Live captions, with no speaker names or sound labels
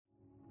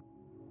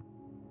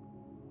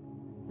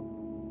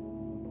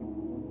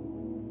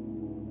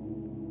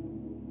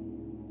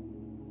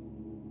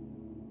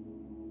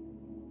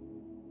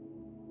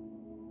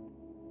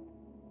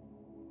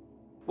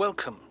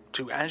Welcome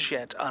to As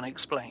Yet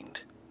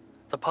Unexplained,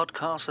 the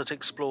podcast that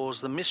explores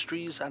the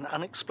mysteries and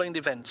unexplained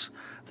events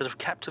that have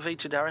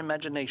captivated our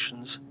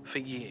imaginations for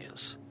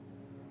years.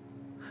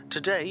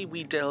 Today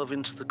we delve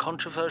into the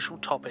controversial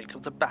topic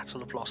of the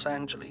Battle of Los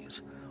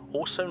Angeles,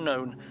 also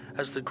known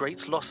as the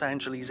Great Los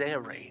Angeles Air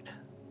Raid.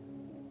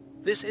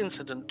 This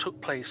incident took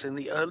place in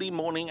the early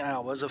morning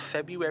hours of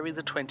February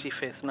the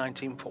 25th,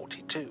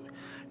 1942,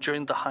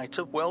 during the height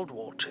of World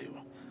War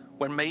II,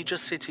 when major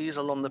cities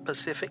along the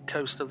Pacific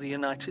coast of the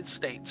United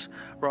States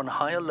were on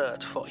high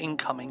alert for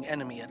incoming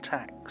enemy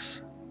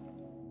attacks.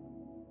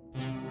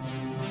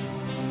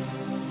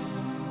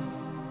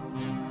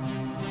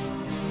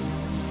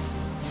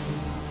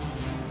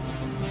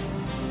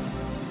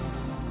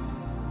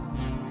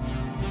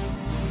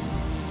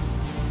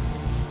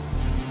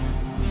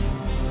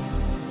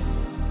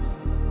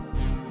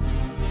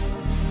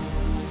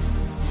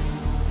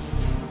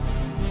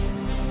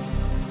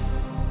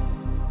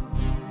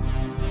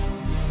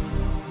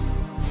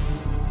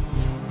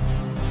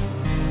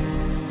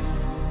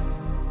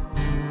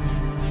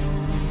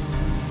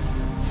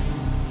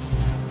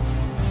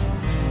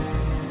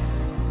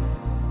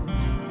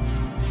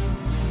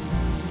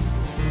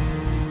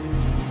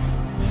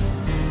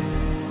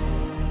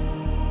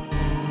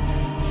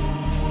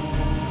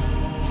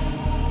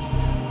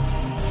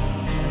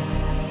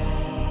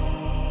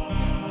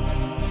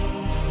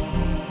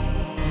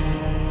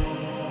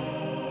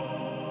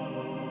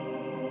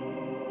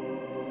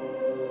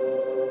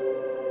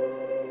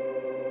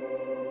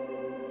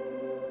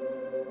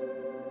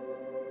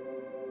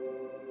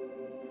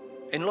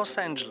 In Los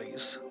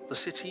Angeles, the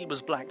city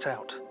was blacked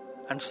out,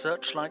 and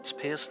searchlights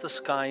pierced the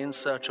sky in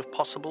search of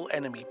possible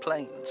enemy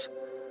planes.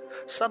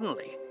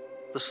 Suddenly,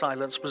 the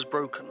silence was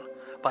broken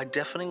by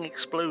deafening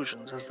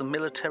explosions as the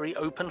military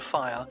opened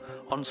fire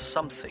on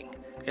something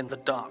in the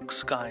dark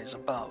skies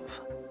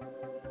above.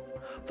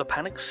 The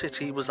panicked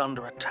city was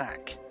under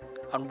attack,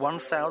 and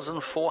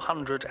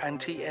 1,400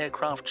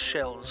 anti-aircraft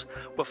shells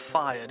were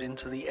fired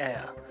into the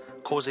air,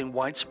 causing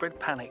widespread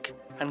panic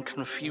and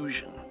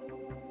confusion.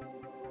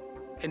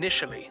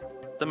 Initially,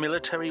 the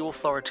military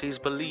authorities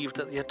believed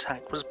that the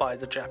attack was by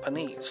the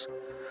Japanese,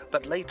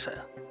 but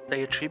later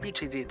they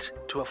attributed it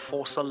to a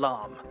false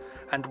alarm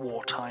and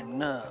wartime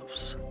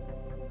nerves.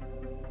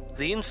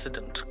 The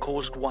incident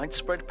caused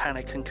widespread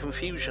panic and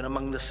confusion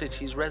among the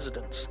city's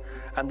residents,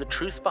 and the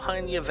truth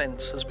behind the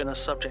events has been a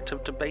subject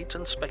of debate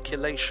and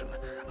speculation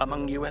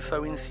among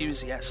UFO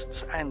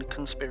enthusiasts and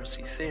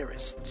conspiracy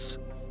theorists.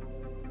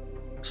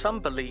 Some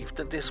believed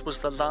that this was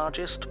the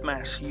largest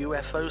mass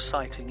UFO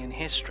sighting in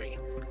history,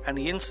 and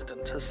the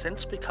incident has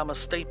since become a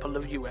staple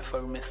of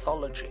UFO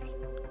mythology.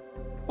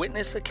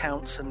 Witness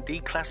accounts and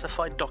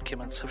declassified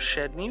documents have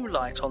shed new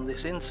light on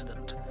this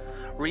incident,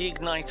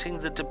 reigniting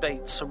the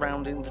debate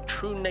surrounding the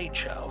true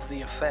nature of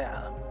the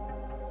affair.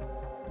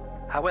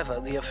 However,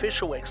 the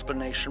official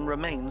explanation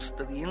remains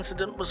that the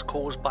incident was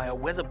caused by a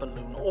weather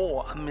balloon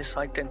or a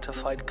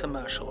misidentified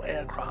commercial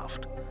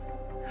aircraft,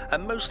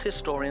 and most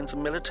historians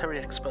and military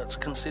experts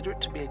consider it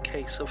to be a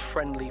case of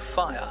friendly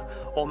fire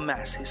or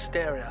mass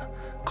hysteria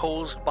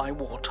caused by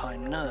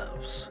wartime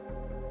nerves.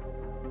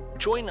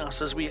 Join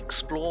us as we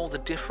explore the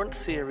different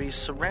theories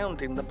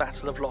surrounding the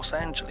Battle of Los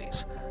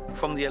Angeles,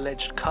 from the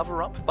alleged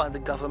cover-up by the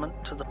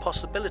government to the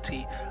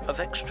possibility of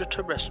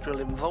extraterrestrial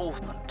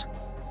involvement.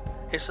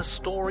 It's a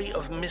story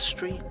of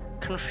mystery,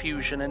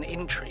 confusion and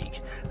intrigue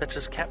that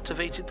has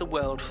captivated the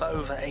world for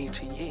over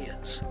 80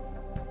 years.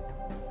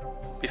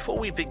 Before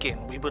we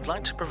begin, we would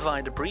like to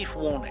provide a brief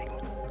warning.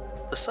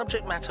 The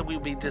subject matter we'll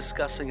be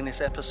discussing in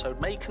this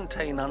episode may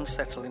contain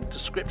unsettling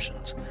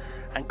descriptions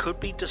and could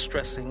be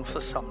distressing for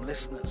some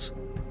listeners.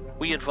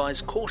 We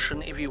advise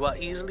caution if you are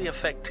easily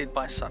affected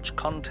by such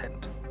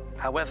content.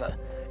 However,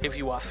 if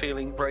you are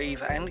feeling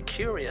brave and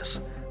curious,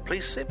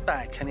 please sit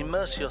back and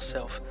immerse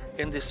yourself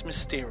in this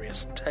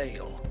mysterious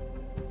tale.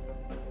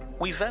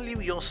 We value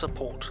your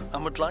support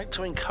and would like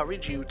to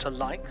encourage you to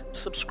like,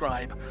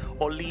 subscribe,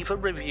 or leave a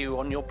review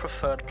on your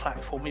preferred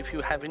platform if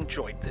you have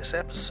enjoyed this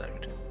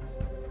episode.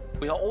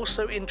 We are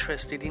also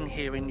interested in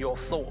hearing your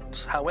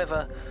thoughts.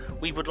 However,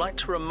 we would like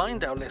to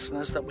remind our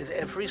listeners that with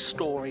every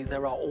story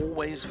there are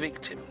always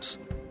victims.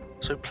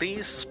 So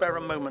please spare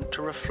a moment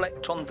to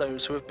reflect on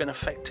those who have been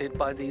affected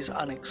by these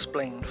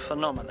unexplained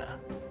phenomena.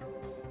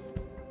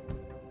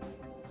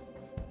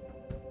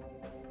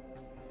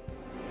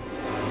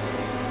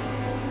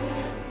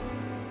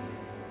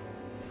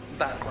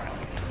 Background.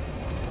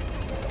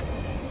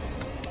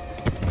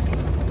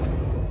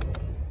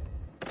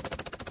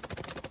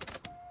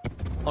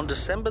 On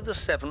December the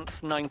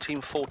 7th,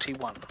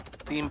 1941,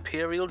 the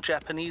Imperial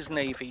Japanese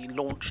Navy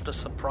launched a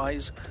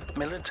surprise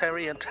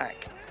military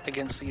attack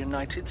against the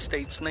United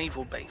States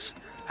Naval Base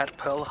at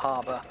Pearl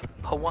Harbor,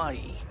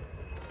 Hawaii.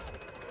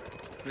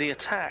 The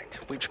attack,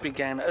 which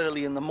began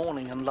early in the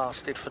morning and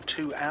lasted for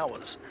 2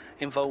 hours,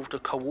 involved a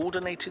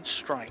coordinated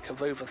strike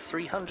of over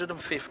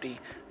 350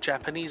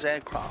 Japanese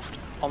aircraft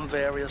on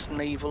various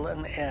naval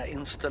and air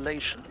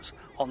installations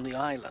on the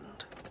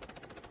island.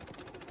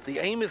 The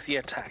aim of the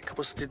attack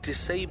was to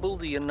disable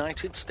the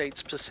United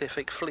States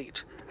Pacific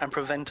Fleet and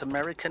prevent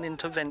American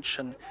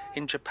intervention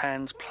in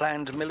Japan's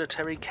planned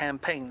military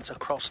campaigns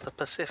across the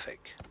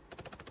Pacific.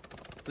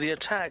 The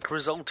attack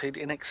resulted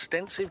in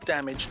extensive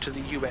damage to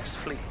the US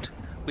fleet,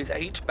 with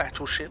 8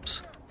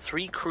 battleships,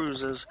 3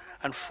 cruisers,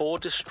 and 4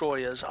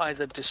 destroyers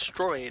either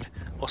destroyed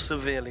or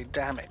severely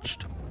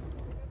damaged.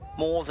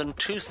 More than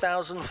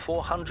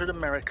 2,400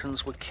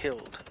 Americans were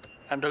killed,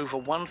 and over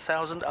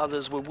 1,000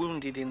 others were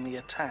wounded in the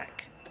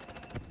attack.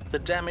 The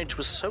damage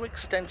was so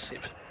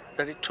extensive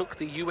that it took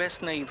the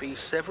US Navy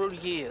several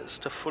years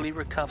to fully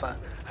recover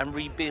and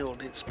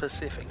rebuild its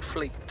Pacific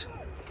Fleet.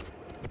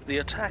 The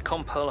attack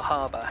on Pearl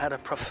Harbor had a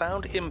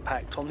profound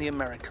impact on the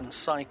American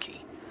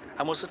psyche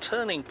and was a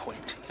turning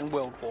point in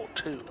World War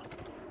II.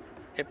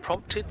 It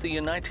prompted the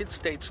United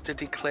States to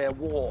declare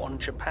war on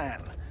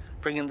Japan,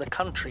 bringing the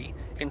country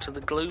into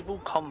the global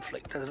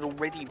conflict that had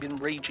already been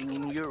raging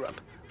in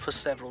Europe for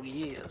several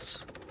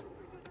years.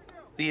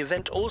 The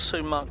event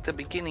also marked the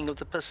beginning of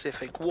the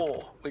Pacific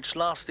War, which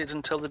lasted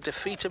until the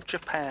defeat of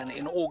Japan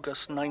in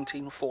August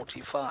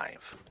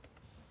 1945.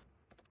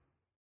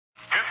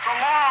 It's a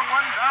long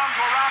one down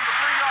to around the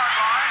 3-yard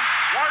line.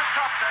 Ward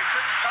Cup takes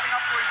it, cutting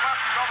up to his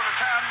left. He's over the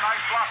 10.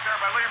 Nice block there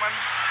by Lehman.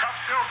 Cup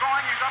still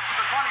going. He's up to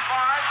the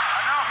 25.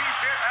 And now he's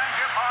hit and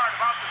hit hard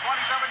about the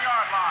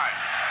 27-yard line.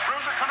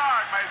 Cruiser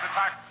Kennard made the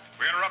tackle.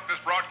 We interrupt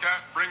this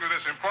broadcast to bring you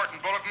this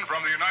important bulletin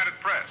from the United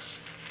Press.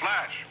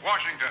 Flash,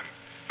 Washington.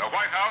 The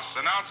White House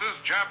announces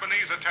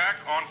Japanese attack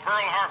on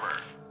Pearl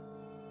Harbor.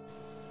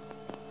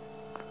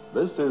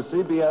 This is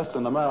CBS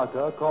in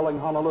America calling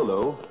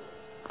Honolulu.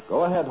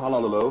 Go ahead,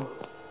 Honolulu.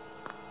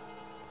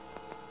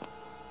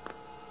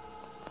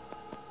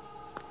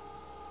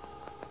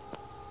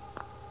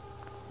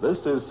 This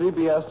is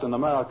CBS in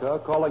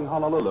America calling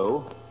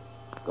Honolulu.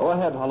 Go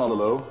ahead,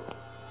 Honolulu.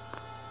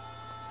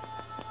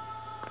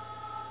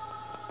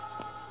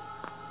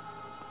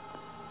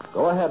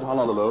 Go ahead,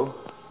 Honolulu.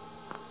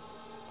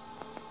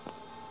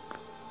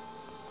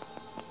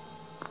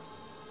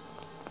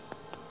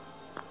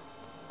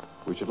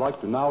 We should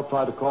like to now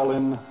try to call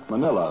in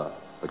Manila,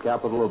 the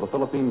capital of the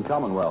Philippine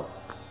Commonwealth.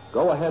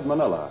 Go ahead,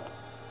 Manila.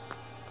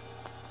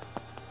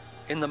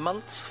 In the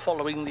months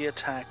following the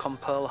attack on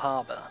Pearl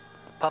Harbor,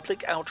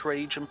 public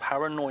outrage and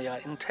paranoia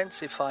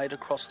intensified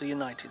across the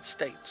United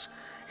States,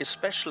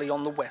 especially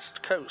on the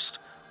West Coast,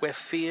 where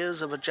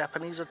fears of a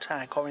Japanese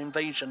attack or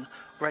invasion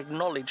were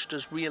acknowledged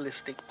as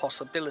realistic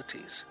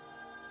possibilities.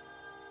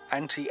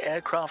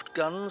 Anti-aircraft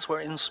guns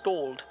were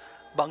installed,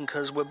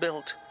 bunkers were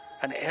built,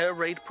 and air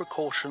raid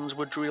precautions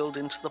were drilled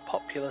into the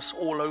populace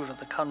all over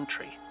the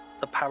country.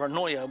 The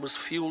paranoia was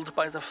fueled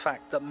by the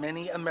fact that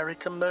many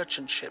American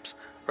merchant ships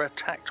were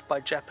attacked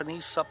by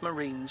Japanese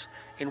submarines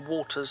in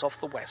waters off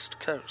the West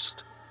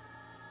Coast.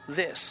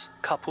 This,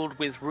 coupled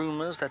with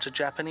rumors that a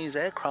Japanese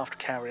aircraft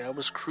carrier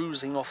was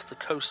cruising off the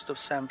coast of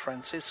San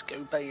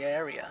Francisco Bay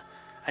Area,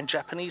 and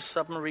Japanese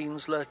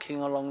submarines lurking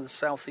along the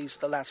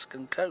southeast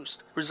Alaskan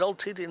coast,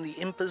 resulted in the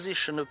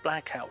imposition of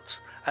blackouts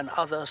and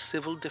other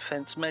civil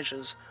defense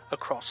measures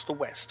across the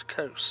West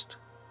Coast.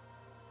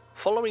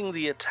 Following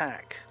the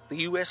attack, the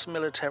U.S.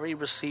 military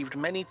received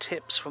many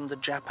tips from the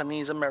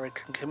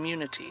Japanese-American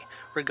community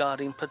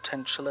regarding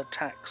potential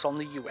attacks on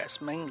the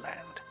U.S.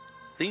 mainland.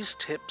 These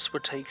tips were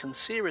taken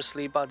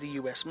seriously by the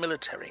U.S.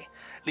 military,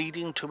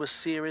 leading to a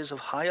series of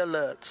high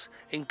alerts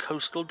in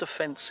coastal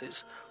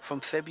defenses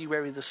from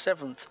February the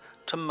 7th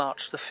to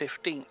March the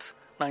 15th,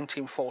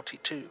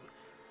 1942,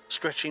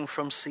 stretching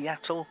from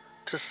Seattle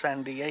to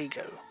San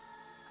Diego.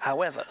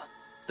 However,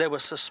 there were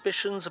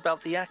suspicions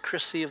about the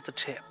accuracy of the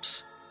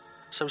tips,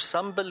 so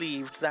some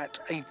believed that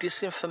a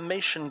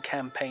disinformation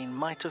campaign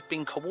might have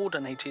been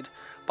coordinated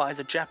by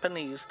the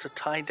Japanese to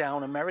tie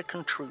down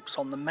American troops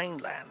on the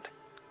mainland.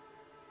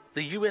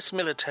 The U.S.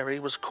 military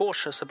was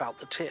cautious about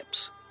the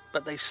tips,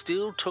 but they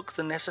still took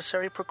the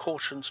necessary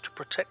precautions to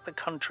protect the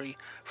country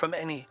from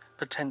any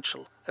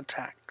potential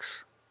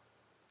attacks.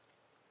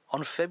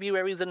 On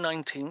February the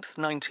 19th,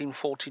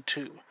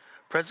 1942,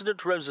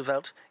 President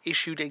Roosevelt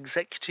issued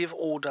Executive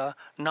Order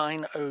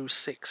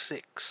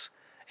 9066,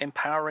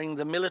 empowering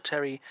the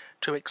military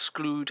to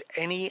exclude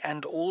any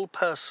and all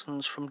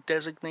persons from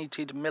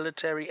designated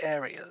military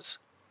areas.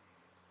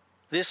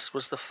 This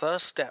was the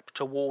first step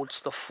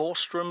towards the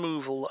forced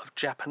removal of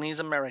Japanese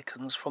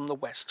Americans from the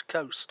West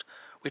Coast,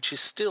 which is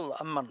still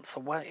a month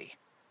away.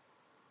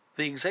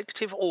 The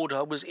executive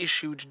order was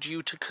issued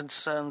due to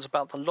concerns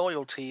about the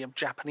loyalty of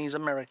Japanese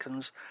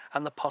Americans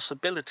and the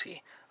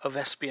possibility of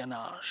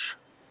espionage.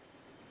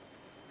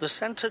 The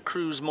Santa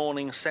Cruz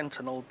Morning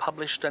Sentinel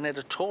published an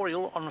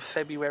editorial on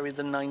February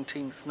the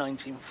 19th,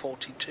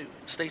 1942,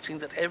 stating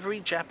that every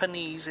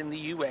Japanese in the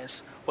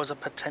U.S. was a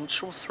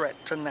potential threat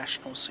to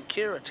national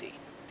security.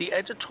 The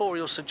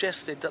editorial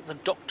suggested that the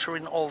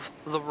doctrine of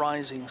the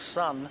rising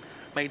sun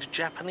made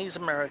Japanese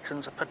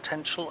Americans a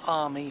potential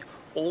army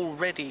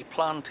already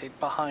planted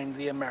behind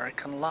the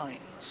American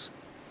lines.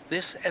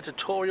 This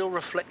editorial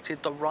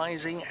reflected the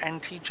rising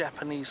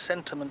anti-Japanese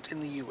sentiment in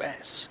the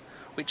U.S.,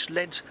 which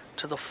led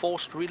to the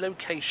forced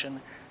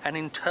relocation and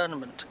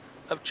internment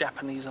of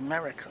Japanese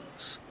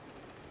Americans.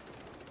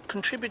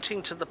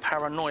 Contributing to the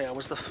paranoia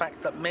was the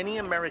fact that many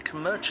American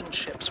merchant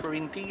ships were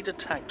indeed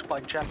attacked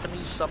by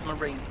Japanese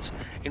submarines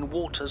in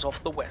waters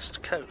off the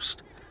west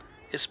coast,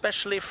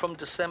 especially from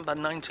December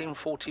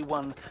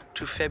 1941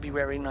 to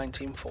February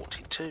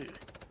 1942.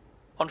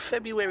 On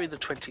February the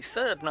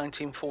 23rd,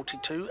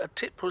 1942, a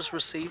tip was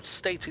received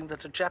stating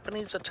that a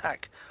Japanese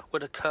attack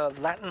would occur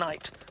that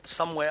night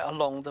somewhere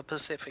along the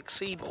Pacific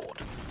seaboard.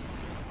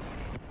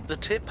 The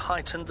tip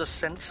heightened the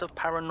sense of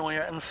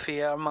paranoia and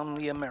fear among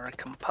the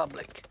American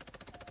public.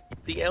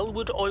 The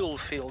Elwood oil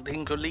field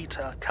in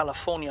Goleta,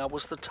 California,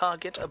 was the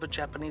target of a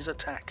Japanese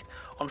attack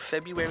on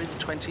February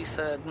the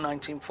 23rd,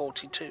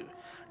 1942,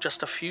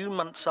 just a few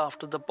months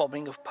after the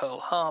bombing of Pearl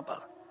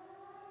Harbor.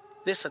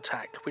 This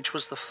attack, which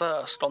was the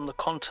first on the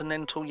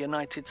continental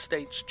United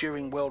States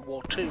during World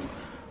War II,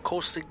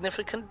 caused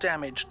significant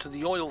damage to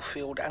the oil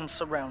field and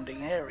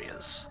surrounding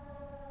areas.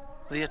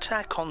 The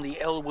attack on the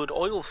Elwood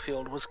oil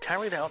field was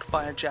carried out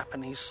by a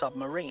Japanese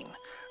submarine,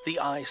 the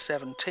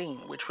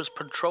I-17, which was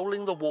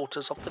patrolling the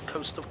waters off the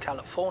coast of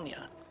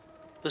California.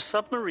 The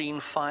submarine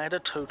fired a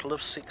total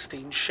of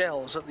 16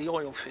 shells at the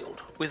oil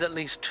field, with at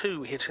least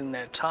 2 hitting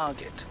their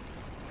target.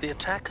 The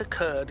attack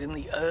occurred in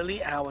the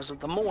early hours of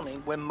the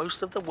morning when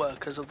most of the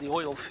workers of the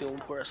oil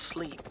field were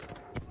asleep.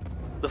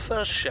 The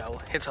first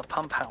shell hit a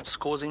pump house,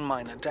 causing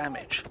minor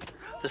damage.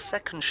 The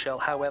second shell,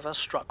 however,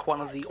 struck one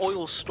of the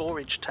oil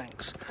storage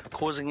tanks,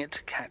 causing it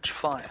to catch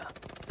fire.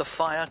 The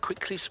fire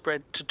quickly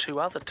spread to 2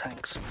 other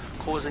tanks,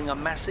 causing a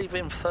massive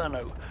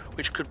inferno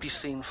which could be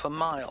seen for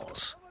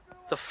miles.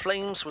 The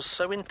flames were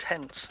so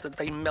intense that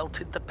they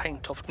melted the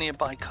paint off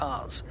nearby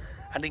cars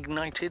and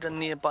ignited a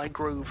nearby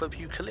grove of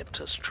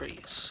eucalyptus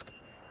trees.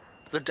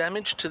 The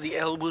damage to the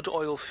Elwood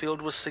oil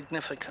field was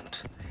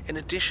significant. In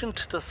addition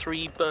to the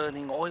 3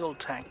 burning oil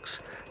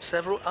tanks,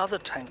 several other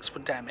tanks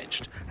were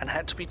damaged and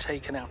had to be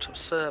taken out of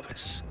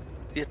service.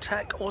 The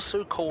attack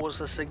also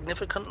caused a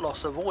significant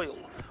loss of oil,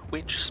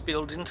 which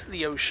spilled into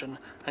the ocean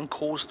and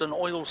caused an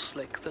oil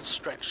slick that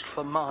stretched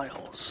for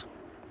miles.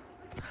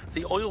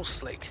 The oil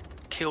slick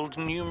killed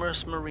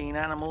numerous marine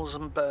animals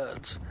and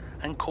birds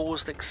and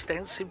caused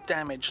extensive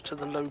damage to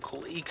the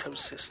local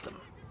ecosystem.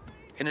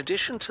 In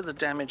addition to the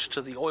damage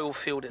to the oil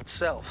field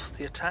itself,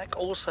 the attack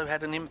also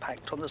had an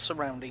impact on the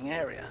surrounding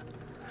area.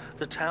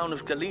 The town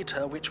of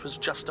Goleta, which was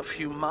just a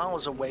few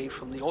miles away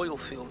from the oil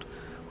field,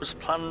 was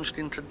plunged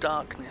into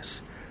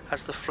darkness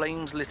as the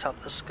flames lit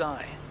up the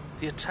sky.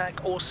 The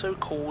attack also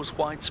caused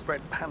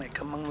widespread panic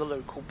among the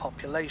local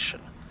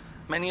population,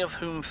 many of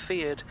whom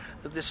feared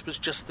that this was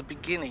just the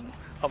beginning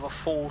of a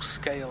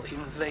full-scale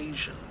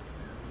invasion.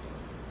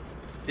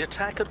 The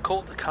attack had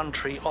caught the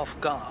country off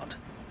guard,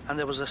 and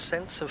there was a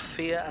sense of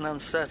fear and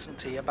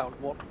uncertainty about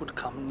what would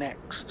come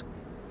next.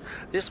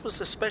 This was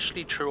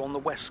especially true on the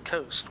West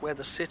Coast, where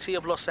the city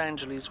of Los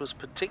Angeles was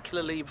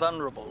particularly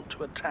vulnerable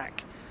to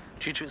attack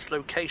due to its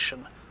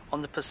location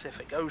on the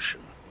Pacific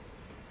Ocean.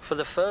 For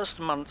the first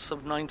months of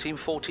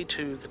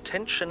 1942, the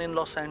tension in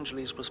Los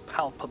Angeles was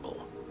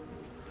palpable.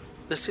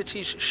 The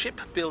city's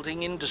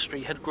shipbuilding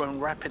industry had grown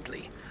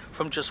rapidly,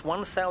 from just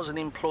 1,000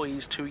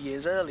 employees 2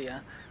 years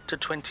earlier to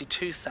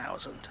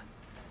 22,000.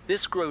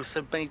 This growth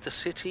had made the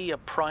city a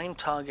prime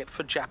target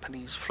for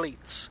Japanese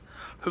fleets,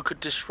 who could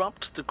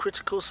disrupt the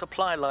critical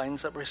supply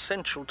lines that were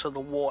essential to the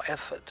war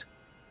effort.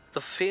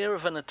 The fear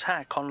of an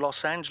attack on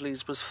Los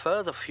Angeles was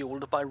further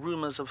fueled by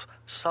rumors of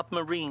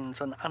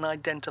submarines and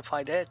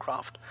unidentified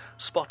aircraft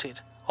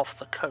spotted off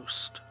the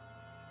coast.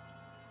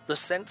 The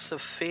sense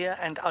of fear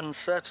and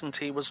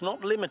uncertainty was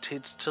not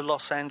limited to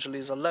Los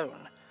Angeles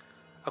alone.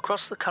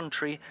 Across the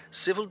country,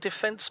 civil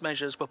defense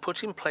measures were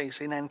put in place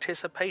in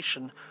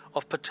anticipation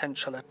of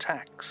potential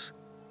attacks.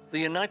 The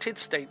United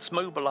States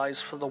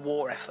mobilized for the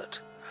war effort,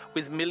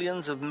 with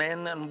millions of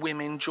men and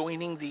women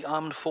joining the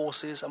armed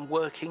forces and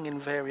working in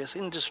various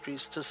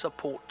industries to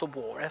support the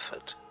war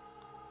effort.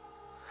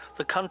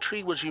 The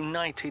country was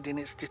united in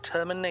its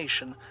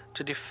determination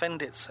to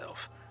defend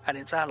itself and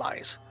its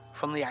allies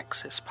from the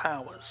Axis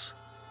powers.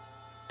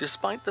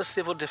 Despite the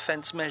civil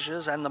defense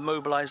measures and the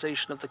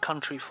mobilization of the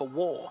country for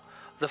war,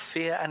 the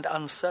fear and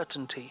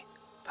uncertainty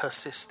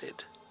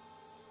persisted.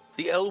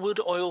 The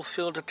Elwood oil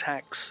field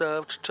attack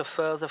served to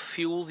further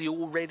fuel the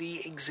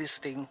already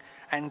existing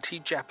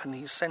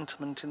anti-Japanese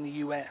sentiment in the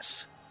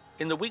US.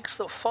 In the weeks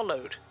that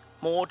followed,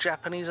 more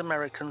Japanese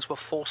Americans were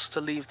forced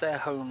to leave their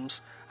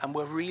homes and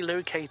were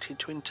relocated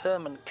to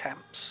internment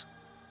camps.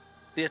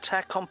 The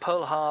attack on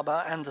Pearl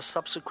Harbor and the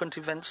subsequent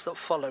events that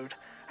followed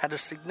had a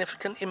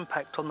significant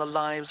impact on the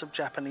lives of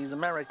Japanese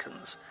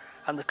Americans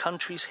and the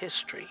country's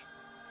history.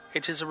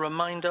 It is a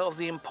reminder of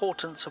the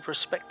importance of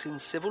respecting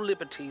civil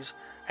liberties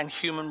and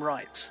human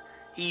rights,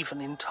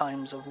 even in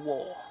times of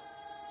war.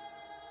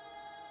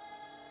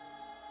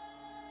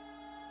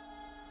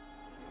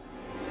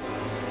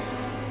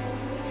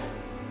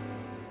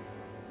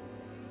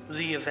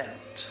 The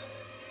event.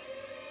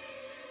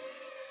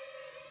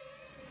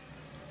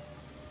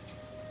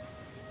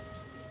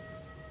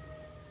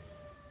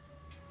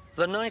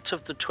 The night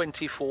of the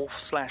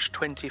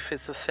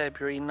 24th/25th of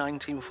February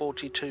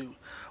 1942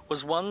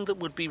 was one that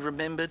would be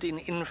remembered in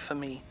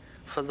infamy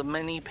for the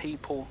many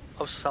people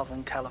of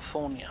Southern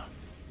California.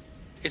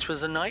 It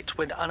was a night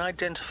when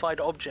unidentified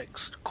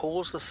objects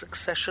caused a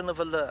succession of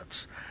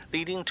alerts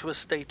leading to a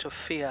state of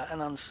fear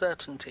and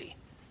uncertainty.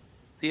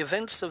 The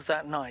events of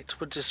that night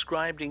were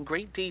described in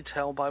great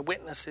detail by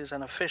witnesses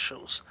and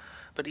officials,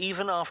 but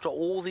even after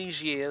all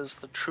these years,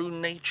 the true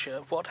nature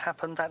of what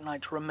happened that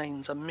night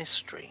remains a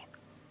mystery.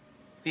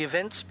 The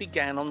events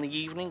began on the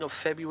evening of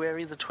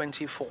February the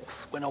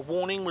 24th, when a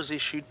warning was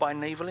issued by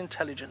naval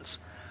intelligence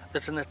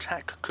that an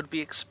attack could be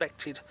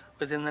expected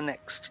within the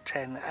next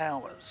 10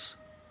 hours.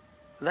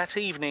 That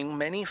evening,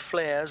 many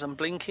flares and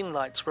blinking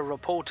lights were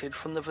reported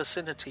from the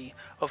vicinity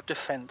of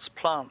defense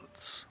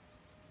plants.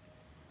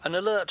 An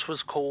alert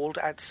was called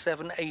at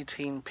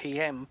 7:18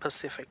 p.m.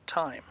 Pacific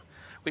time,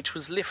 which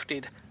was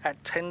lifted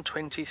at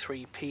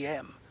 10:23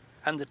 p.m.,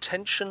 and the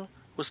tension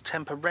was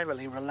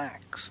temporarily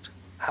relaxed.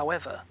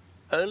 However,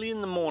 early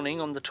in the morning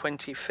on the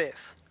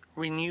 25th,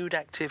 renewed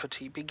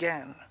activity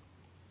began.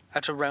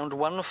 At around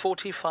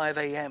 1:45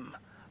 a.m.,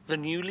 the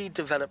newly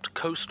developed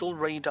coastal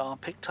radar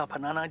picked up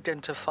an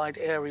unidentified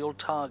aerial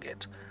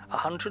target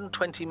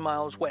 120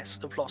 miles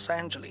west of Los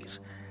Angeles,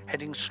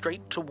 heading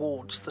straight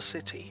towards the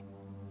city.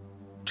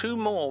 2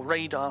 more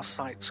radar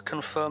sites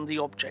confirmed the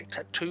object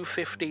at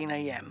 2:15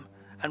 a.m.,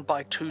 and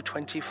by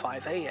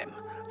 2:25 a.m.,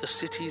 the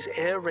city's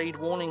air raid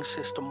warning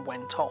system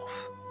went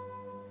off.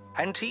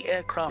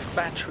 Anti-aircraft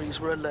batteries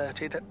were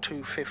alerted at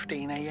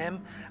 2:15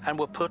 a.m. and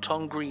were put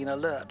on green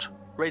alert,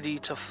 ready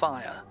to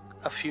fire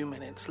a few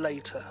minutes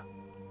later.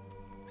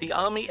 The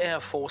Army Air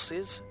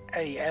Forces,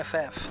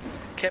 AFF,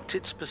 kept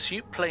its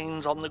pursuit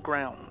planes on the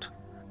ground,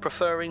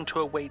 preferring to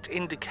await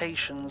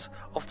indications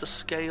of the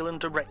scale and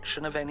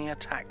direction of any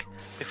attack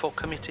before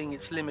committing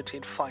its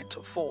limited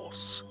fighter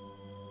force.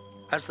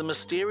 As the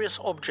mysterious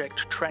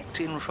object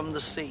tracked in from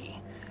the sea,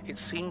 it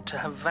seemed to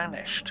have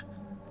vanished,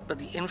 but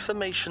the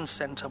information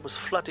center was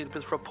flooded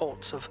with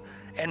reports of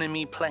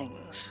enemy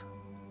planes.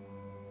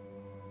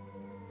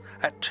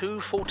 At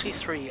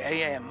 2:43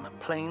 a.m.,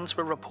 planes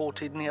were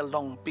reported near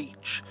Long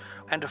Beach,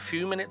 and a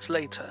few minutes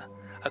later,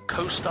 a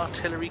Coast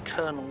Artillery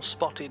colonel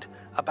spotted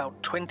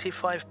about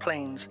 25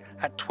 planes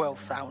at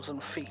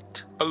 12,000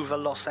 feet over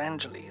Los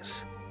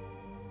Angeles.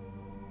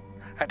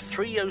 At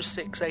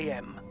 3:06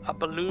 a.m., a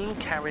balloon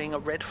carrying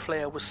a red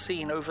flare was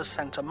seen over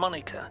Santa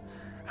Monica,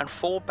 and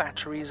 4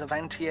 batteries of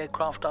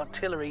anti-aircraft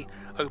artillery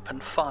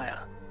opened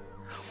fire,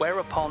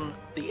 whereupon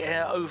the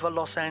air over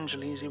Los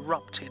Angeles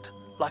erupted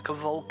like a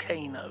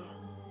volcano.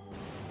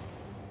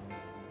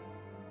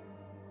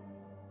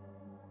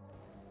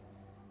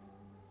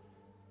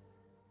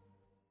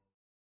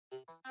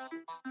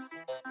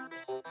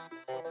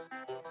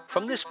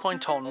 From this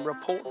point on,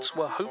 reports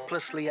were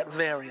hopelessly at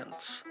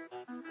variance.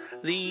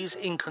 These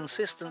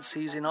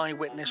inconsistencies in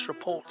eyewitness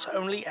reports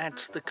only add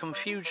to the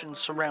confusion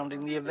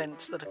surrounding the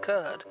events that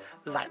occurred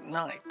that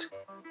night.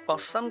 While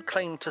some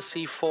claimed to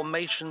see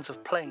formations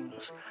of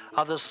planes,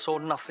 others saw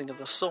nothing of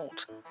the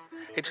sort.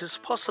 It is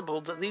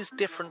possible that these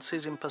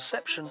differences in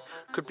perception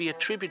could be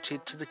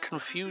attributed to the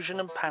confusion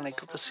and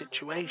panic of the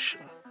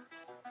situation.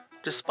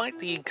 Despite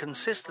the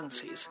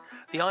inconsistencies,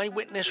 the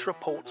eyewitness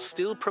reports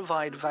still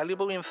provide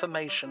valuable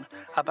information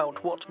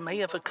about what may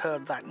have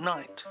occurred that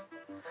night.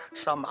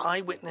 Some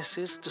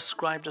eyewitnesses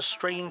described a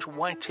strange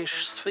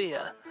whitish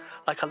sphere,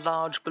 like a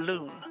large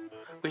balloon,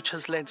 which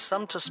has led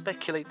some to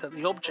speculate that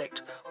the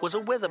object was a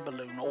weather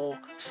balloon or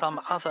some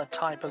other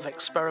type of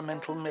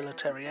experimental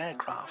military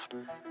aircraft.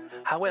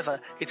 However,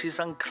 it is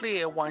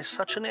unclear why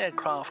such an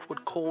aircraft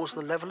would cause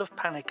the level of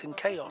panic and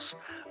chaos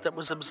that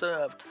was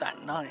observed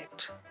that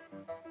night.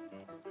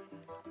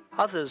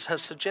 Others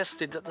have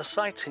suggested that the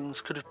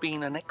sightings could have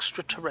been an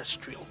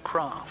extraterrestrial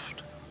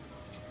craft.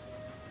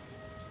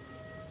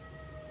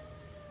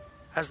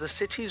 As the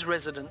city's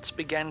residents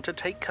began to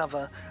take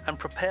cover and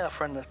prepare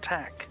for an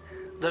attack,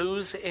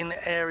 those in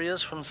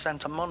areas from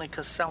Santa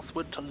Monica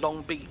southward to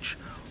Long Beach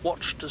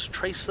watched as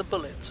tracer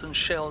bullets and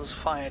shells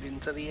fired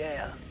into the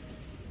air.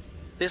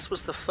 This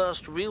was the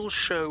first real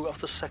show of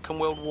the Second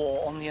World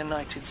War on the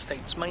United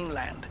States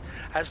mainland,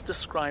 as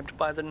described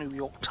by the New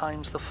York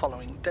Times the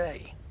following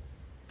day.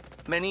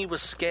 Many were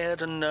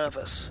scared and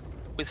nervous,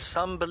 with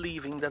some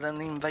believing that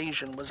an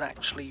invasion was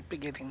actually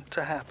beginning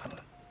to happen.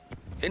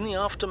 In the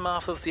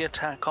aftermath of the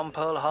attack on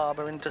Pearl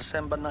Harbor in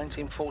December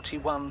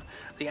 1941,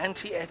 the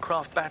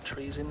anti-aircraft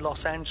batteries in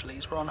Los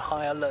Angeles were on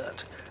high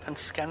alert and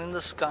scanning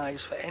the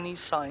skies for any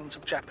signs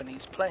of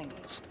Japanese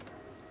planes.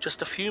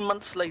 Just a few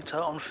months later,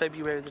 on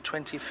February the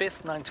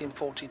 25th,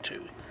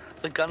 1942,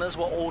 the gunners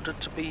were ordered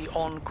to be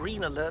on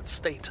Green Alert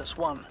Status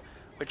 1,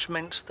 which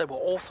meant they were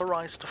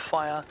authorized to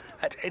fire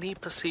at any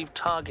perceived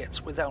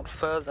targets without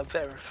further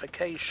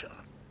verification.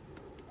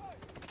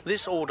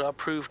 This order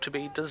proved to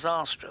be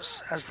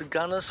disastrous, as the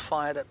gunners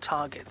fired at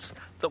targets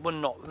that were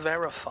not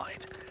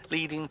verified,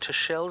 leading to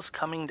shells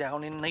coming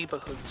down in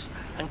neighborhoods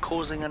and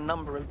causing a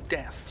number of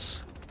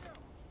deaths.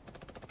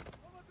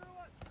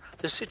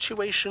 The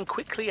situation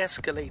quickly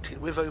escalated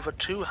with over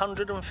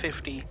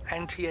 250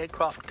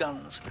 anti-aircraft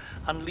guns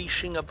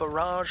unleashing a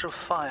barrage of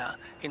fire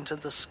into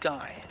the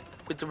sky,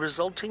 with the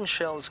resulting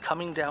shells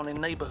coming down in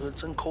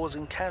neighborhoods and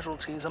causing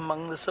casualties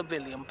among the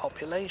civilian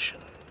population.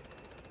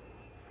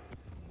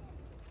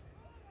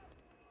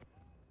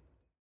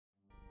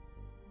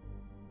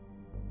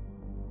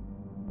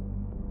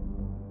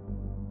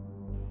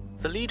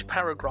 The lead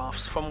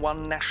paragraphs from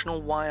one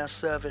National Wire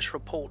Service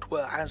report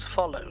were as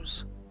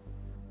follows.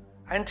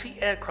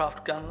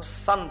 Anti-aircraft guns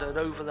thundered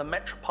over the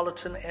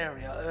metropolitan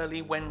area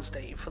early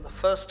Wednesday for the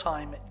first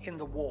time in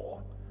the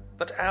war,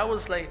 but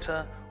hours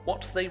later,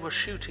 what they were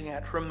shooting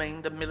at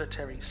remained a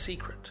military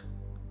secret.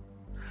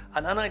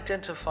 An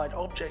unidentified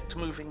object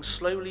moving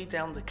slowly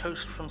down the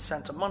coast from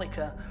Santa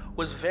Monica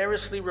was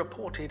variously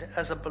reported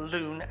as a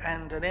balloon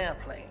and an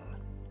airplane.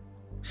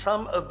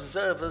 Some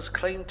observers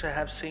claimed to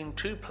have seen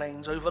two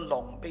planes over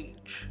Long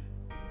Beach.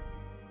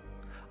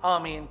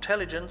 Army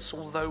intelligence,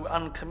 although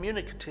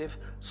uncommunicative,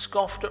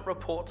 scoffed at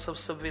reports of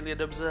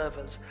civilian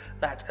observers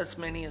that as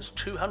many as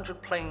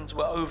 200 planes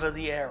were over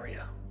the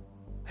area.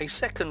 A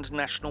second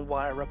National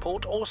Wire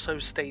report also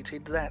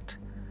stated that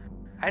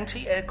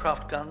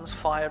anti-aircraft guns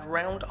fired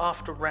round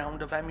after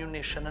round of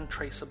ammunition and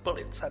tracer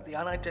bullets at the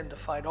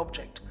unidentified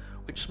object,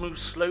 which moved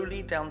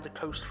slowly down the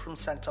coast from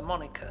Santa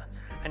Monica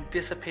and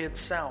disappeared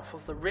south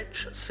of the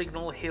rich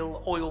Signal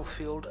Hill oil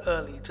field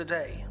early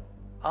today.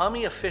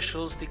 Army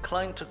officials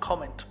declined to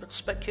comment, but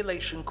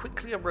speculation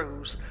quickly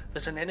arose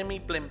that an enemy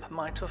blimp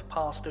might have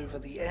passed over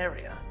the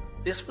area.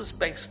 This was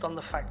based on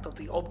the fact that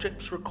the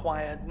objects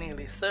required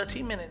nearly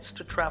 30 minutes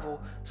to travel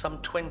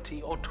some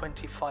 20 or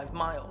 25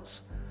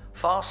 miles,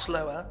 far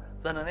slower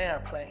than an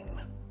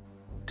airplane.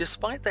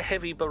 Despite the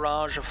heavy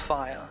barrage of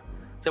fire,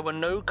 there were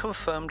no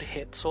confirmed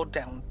hits or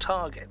downed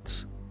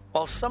targets.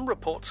 While some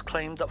reports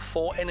claimed that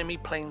 4 enemy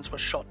planes were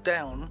shot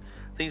down,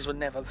 these were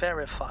never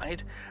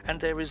verified, and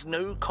there is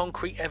no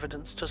concrete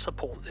evidence to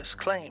support this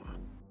claim.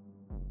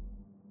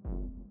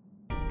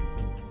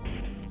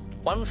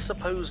 One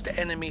supposed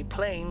enemy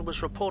plane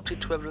was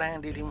reported to have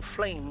landed in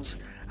flames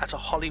at a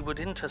Hollywood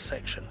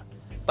intersection,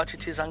 but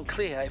it is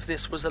unclear if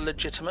this was a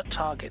legitimate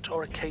target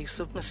or a case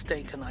of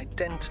mistaken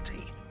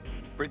identity.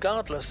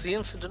 Regardless, the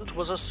incident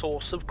was a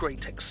source of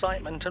great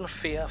excitement and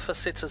fear for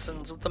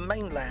citizens of the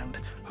mainland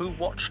who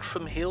watched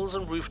from hills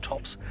and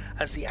rooftops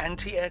as the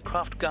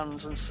anti-aircraft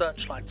guns and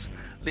searchlights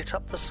lit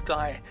up the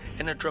sky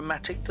in a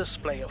dramatic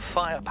display of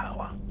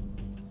firepower.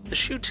 The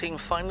shooting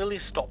finally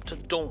stopped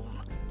at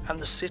dawn, and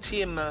the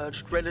city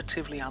emerged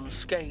relatively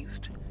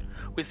unscathed,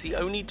 with the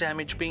only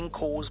damage being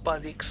caused by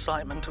the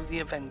excitement of the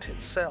event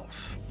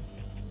itself.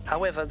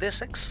 However,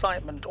 this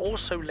excitement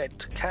also led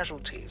to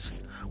casualties,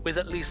 with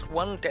at least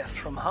 1 death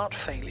from heart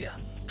failure,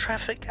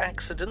 traffic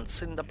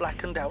accidents in the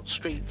blackened-out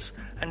streets,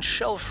 and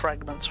shell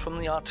fragments from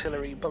the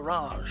artillery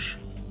barrage.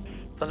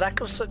 The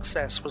lack of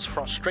success was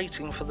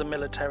frustrating for the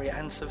military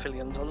and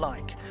civilians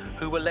alike,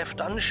 who were left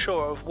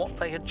unsure of what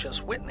they had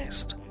just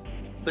witnessed.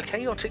 The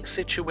chaotic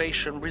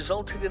situation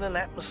resulted in an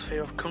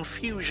atmosphere of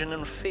confusion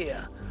and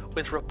fear,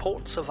 with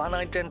reports of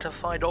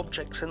unidentified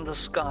objects in the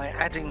sky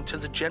adding to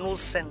the general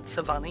sense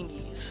of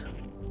unease.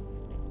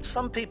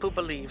 Some people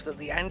believe that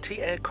the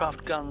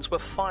anti-aircraft guns were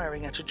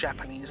firing at a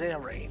Japanese air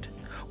raid,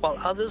 while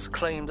others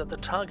claim that the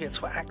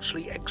targets were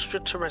actually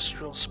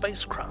extraterrestrial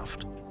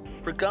spacecraft.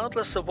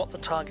 Regardless of what the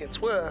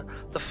targets were,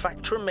 the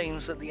fact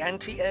remains that the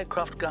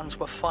anti-aircraft guns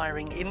were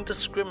firing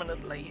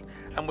indiscriminately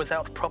and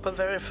without proper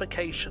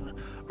verification,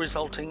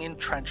 resulting in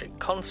tragic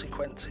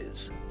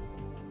consequences.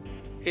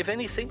 If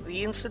anything,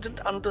 the incident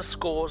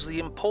underscores the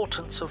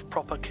importance of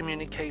proper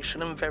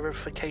communication and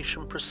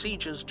verification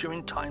procedures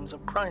during times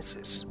of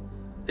crisis.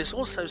 This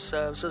also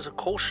serves as a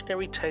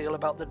cautionary tale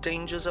about the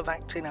dangers of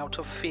acting out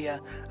of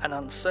fear and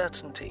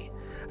uncertainty,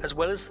 as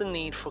well as the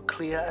need for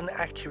clear and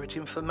accurate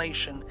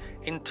information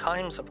in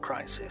times of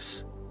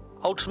crisis.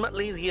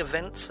 Ultimately, the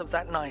events of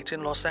that night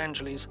in Los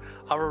Angeles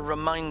are a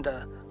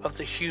reminder of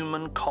the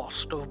human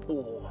cost of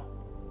war.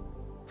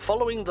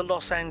 Following the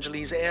Los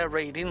Angeles air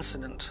raid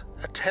incident,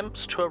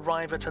 attempts to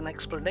arrive at an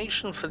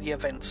explanation for the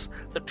events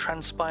that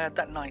transpired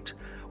that night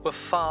were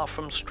far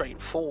from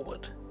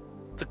straightforward.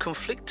 The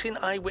conflicting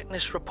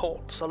eyewitness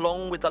reports,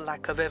 along with the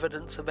lack of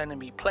evidence of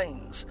enemy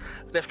planes,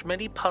 left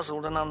many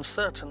puzzled and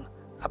uncertain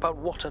about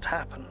what had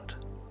happened.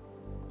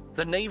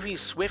 The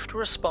Navy's swift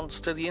response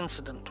to the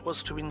incident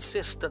was to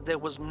insist that there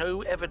was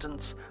no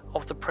evidence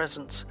of the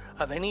presence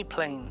of any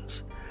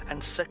planes,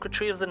 and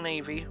Secretary of the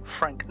Navy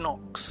Frank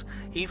Knox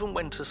even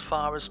went as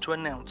far as to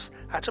announce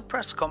at a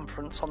press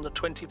conference on the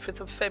 25th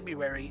of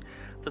February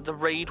that the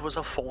raid was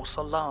a false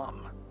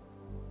alarm.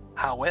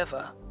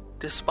 However,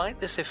 despite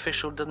this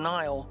official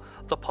denial,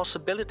 the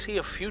possibility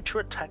of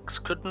future attacks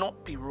could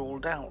not be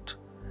ruled out,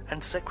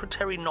 and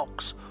Secretary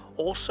Knox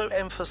also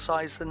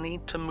emphasized the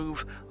need to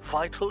move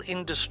vital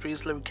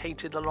industries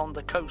located along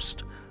the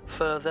coast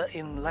further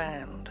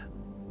inland.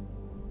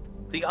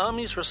 The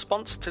Army's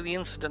response to the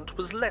incident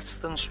was less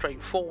than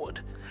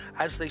straightforward,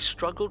 as they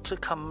struggled to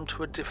come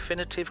to a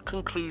definitive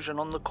conclusion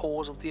on the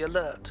cause of the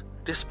alert,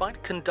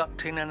 Despite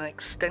conducting an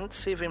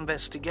extensive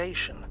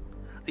investigation,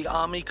 the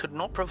Army could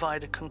not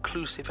provide a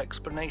conclusive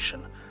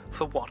explanation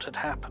for what had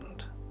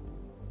happened.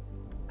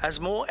 As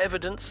more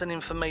evidence and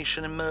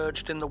information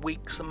emerged in the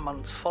weeks and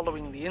months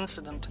following the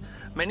incident,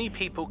 many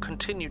people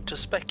continued to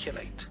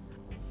speculate.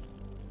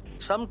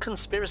 Some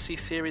conspiracy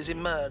theories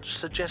emerged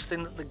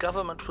suggesting that the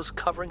government was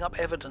covering up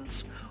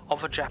evidence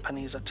of a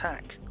Japanese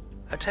attack.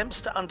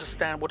 Attempts to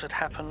understand what had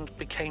happened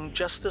became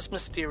just as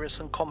mysterious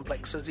and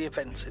complex as the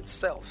events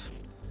itself.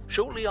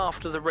 Shortly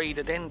after the raid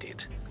had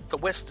ended, the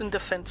Western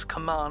Defense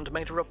Command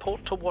made a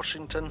report to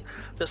Washington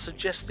that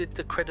suggested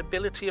the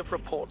credibility of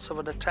reports of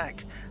an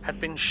attack had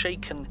been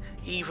shaken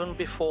even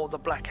before the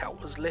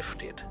blackout was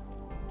lifted.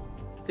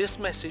 This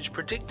message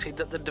predicted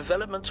that the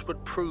developments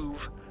would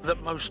prove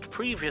that most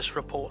previous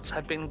reports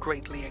had been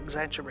greatly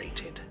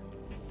exaggerated.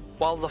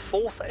 While the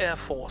 4th Air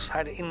Force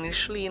had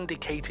initially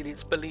indicated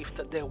its belief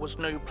that there was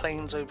no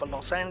planes over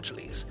Los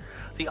Angeles,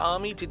 the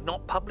Army did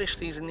not publish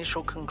these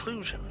initial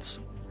conclusions.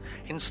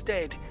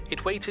 Instead,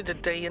 it waited a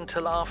day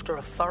until after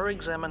a thorough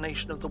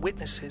examination of the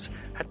witnesses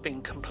had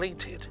been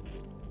completed.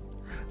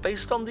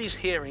 Based on these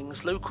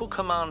hearings, local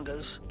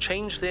commanders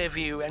changed their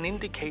view and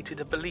indicated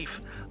a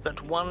belief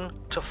that 1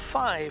 to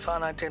 5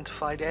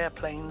 unidentified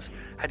airplanes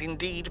had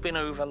indeed been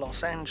over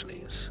Los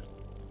Angeles.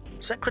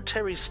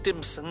 Secretary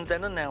Stimson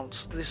then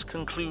announced this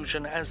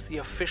conclusion as the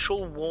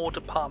official War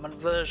Department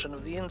version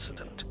of the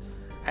incident,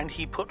 and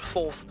he put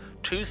forth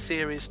 2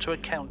 theories to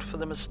account for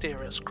the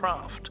mysterious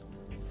craft.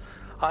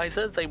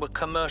 Either they were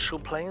commercial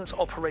planes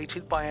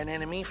operated by an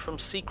enemy from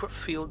secret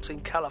fields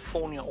in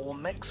California or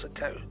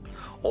Mexico,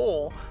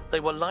 or they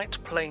were light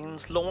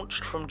planes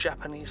launched from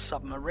Japanese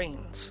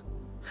submarines.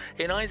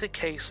 In either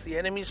case, the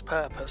enemy's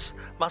purpose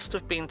must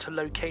have been to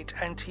locate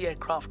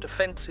anti-aircraft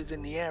defenses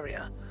in the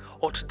area,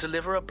 or to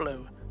deliver a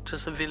blow to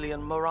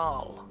civilian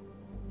morale.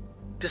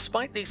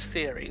 Despite these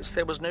theories,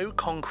 there was no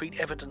concrete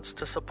evidence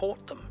to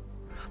support them.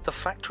 The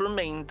fact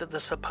remained that the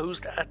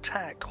supposed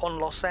attack on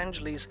Los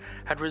Angeles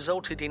had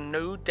resulted in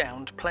no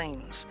downed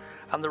planes,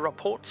 and the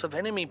reports of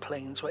enemy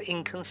planes were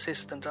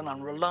inconsistent and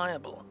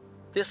unreliable.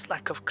 This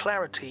lack of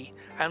clarity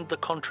and the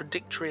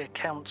contradictory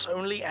accounts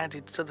only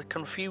added to the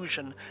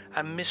confusion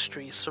and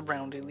mystery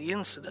surrounding the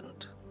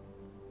incident.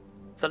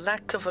 The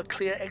lack of a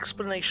clear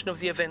explanation of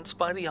the events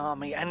by the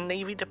Army and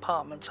Navy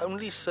departments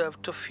only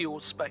served to fuel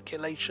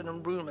speculation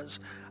and rumors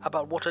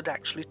about what had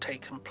actually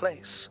taken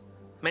place.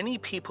 Many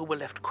people were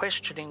left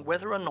questioning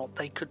whether or not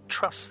they could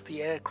trust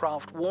the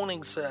aircraft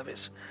warning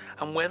service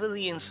and whether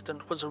the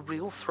incident was a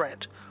real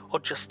threat or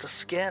just a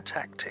scare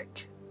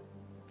tactic.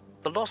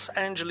 The Los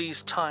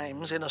Angeles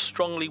Times, in a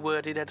strongly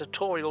worded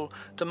editorial,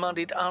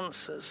 demanded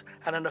answers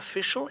and an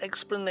official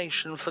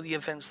explanation for the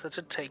events that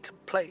had taken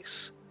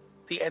place.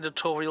 The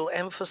editorial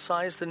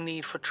emphasized the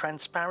need for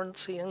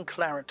transparency and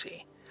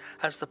clarity,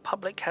 as the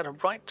public had a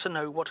right to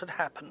know what had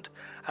happened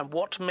and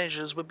what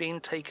measures were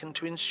being taken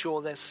to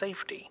ensure their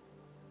safety.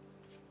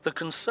 The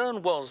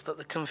concern was that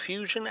the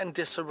confusion and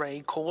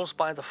disarray caused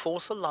by the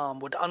false alarm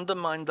would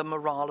undermine the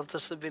morale of the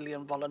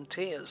civilian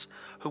volunteers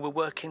who were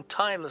working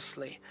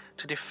tirelessly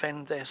to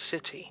defend their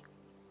city.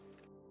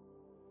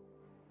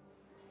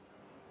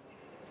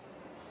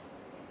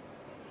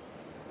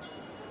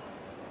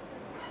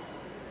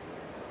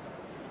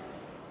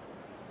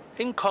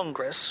 In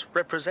Congress,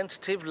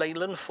 Representative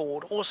Leyland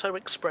Ford also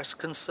expressed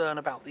concern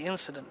about the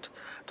incident,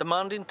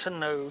 demanding to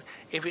know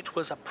if it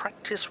was a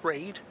practice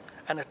raid,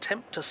 an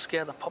attempt to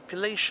scare the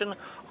population,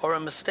 or a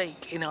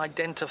mistake in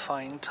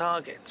identifying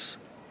targets.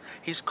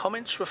 His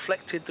comments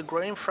reflected the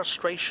growing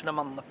frustration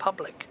among the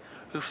public,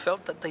 who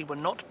felt that they were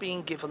not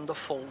being given the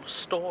full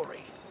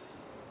story.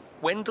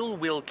 Wendell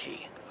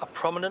Willkie, a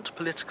prominent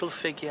political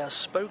figure,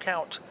 spoke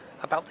out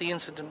about the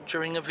incident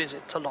during a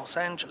visit to Los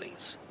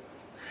Angeles.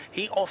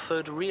 He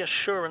offered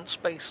reassurance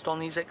based on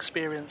his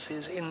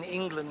experiences in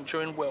England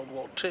during World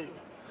War II,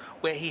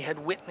 where he had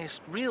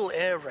witnessed real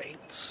air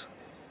raids.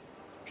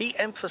 He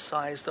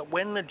emphasized that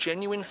when a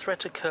genuine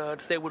threat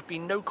occurred, there would be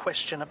no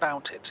question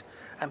about it,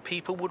 and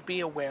people would be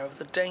aware of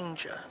the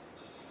danger.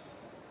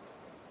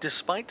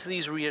 Despite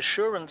these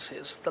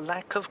reassurances, the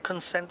lack of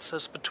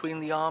consensus between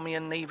the Army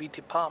and Navy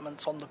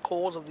departments on the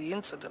cause of the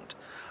incident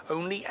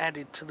only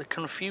added to the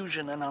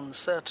confusion and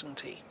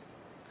uncertainty.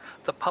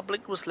 The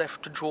public was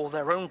left to draw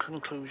their own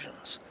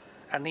conclusions,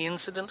 and the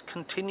incident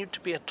continued to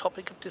be a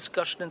topic of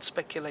discussion and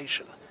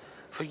speculation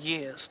for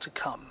years to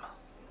come.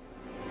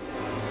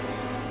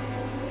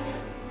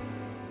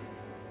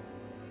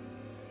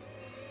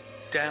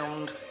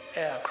 Downed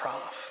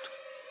aircraft.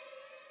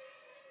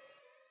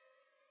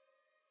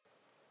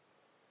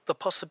 The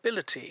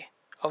possibility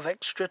of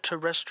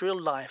extraterrestrial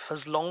life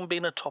has long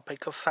been a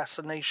topic of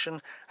fascination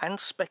and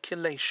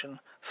speculation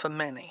for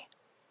many.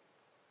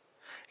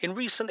 In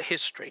recent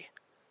history,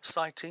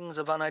 sightings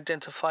of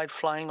unidentified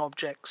flying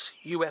objects,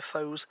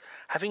 UFOs,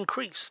 have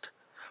increased,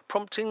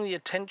 prompting the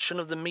attention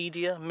of the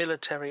media,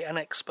 military, and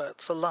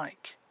experts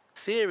alike.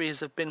 Theories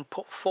have been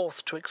put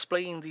forth to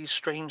explain these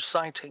strange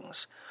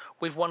sightings,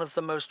 with one of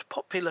the most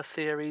popular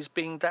theories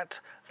being that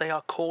they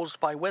are caused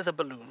by weather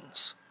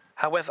balloons.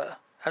 However,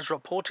 As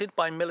reported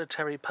by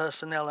military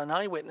personnel and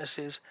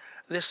eyewitnesses,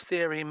 this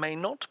theory may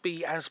not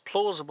be as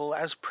plausible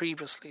as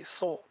previously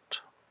thought.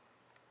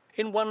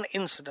 In one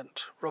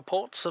incident,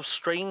 reports of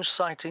strange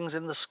sightings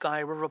in the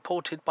sky were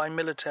reported by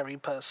military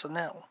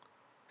personnel.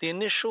 The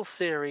initial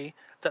theory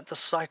that the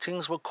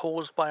sightings were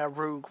caused by a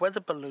rogue weather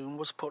balloon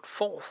was put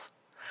forth.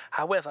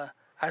 However,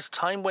 as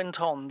time went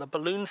on, the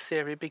balloon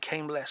theory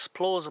became less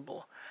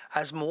plausible,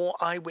 as more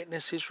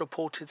eyewitnesses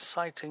reported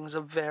sightings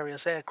of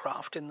various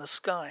aircraft in the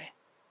sky.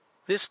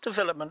 This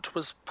development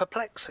was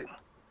perplexing,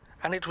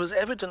 and it was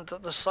evident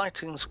that the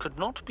sightings could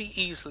not be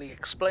easily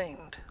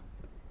explained.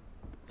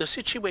 The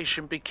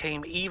situation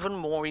became even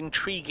more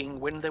intriguing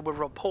when there were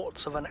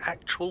reports of an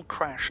actual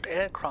crashed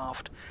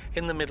aircraft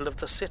in the middle of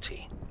the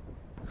city.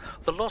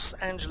 The Los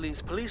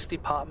Angeles Police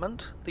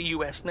Department, the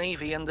U.S.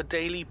 Navy, and the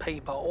daily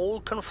paper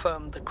all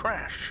confirmed the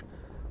crash,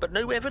 but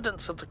no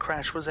evidence of the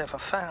crash was ever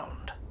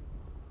found.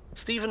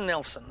 Stephen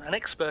Nelson, an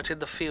expert in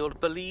the field,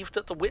 believed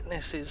that the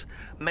witnesses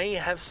may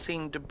have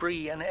seen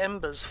debris and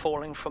embers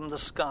falling from the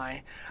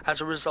sky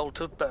as a result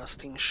of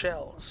bursting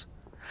shells.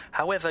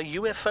 However,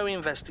 UFO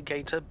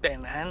investigator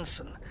Ben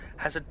Hansen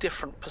has a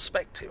different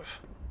perspective.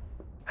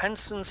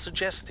 Hansen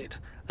suggested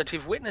that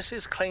if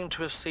witnesses claim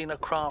to have seen a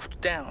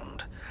craft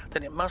downed,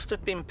 then it must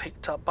have been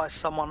picked up by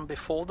someone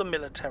before the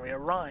military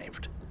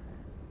arrived.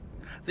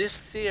 This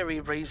theory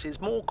raises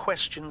more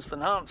questions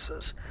than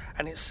answers,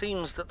 and it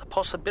seems that the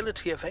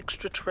possibility of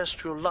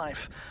extraterrestrial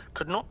life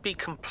could not be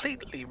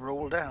completely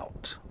ruled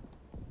out.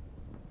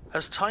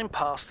 As time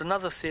passed,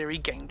 another theory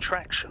gained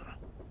traction.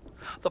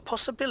 The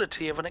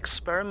possibility of an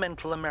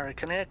experimental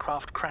American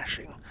aircraft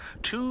crashing,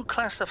 too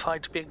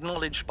classified to be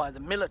acknowledged by the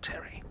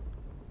military.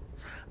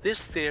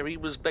 This theory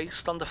was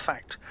based on the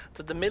fact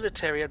that the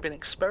military had been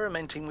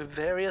experimenting with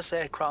various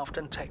aircraft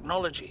and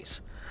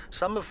technologies,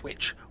 some of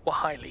which were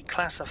highly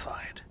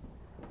classified.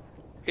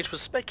 It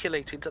was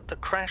speculated that the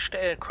crashed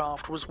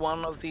aircraft was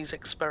one of these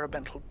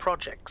experimental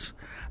projects,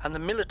 and the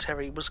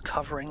military was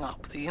covering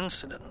up the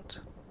incident.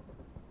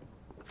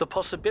 The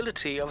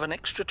possibility of an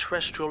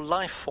extraterrestrial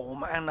life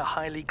form and a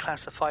highly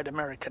classified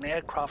American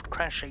aircraft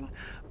crashing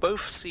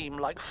both seem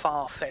like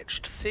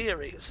far-fetched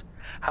theories.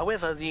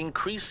 However, the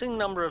increasing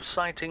number of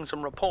sightings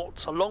and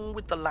reports, along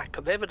with the lack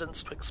of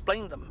evidence to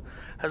explain them,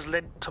 has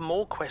led to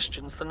more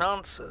questions than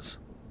answers.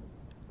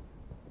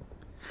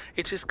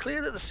 It is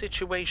clear that the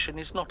situation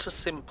is not as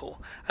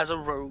simple as a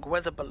rogue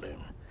weather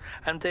balloon,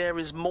 and there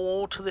is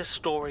more to this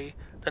story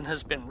than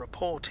has been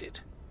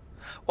reported.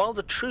 While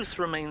the truth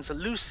remains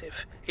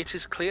elusive, it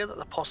is clear that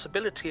the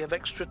possibility of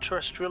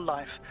extraterrestrial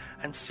life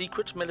and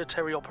secret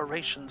military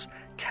operations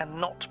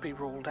cannot be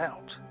ruled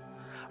out.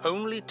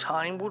 Only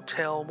time will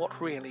tell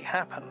what really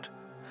happened.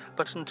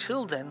 But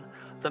until then,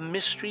 the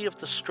mystery of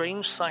the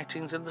strange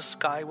sightings in the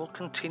sky will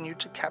continue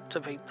to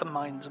captivate the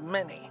minds of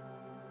many.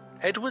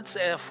 Edwards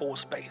Air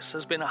Force Base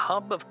has been a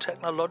hub of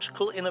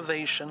technological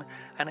innovation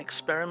and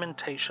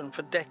experimentation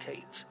for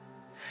decades.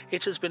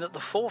 It has been at the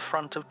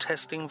forefront of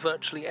testing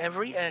virtually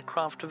every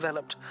aircraft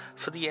developed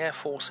for the Air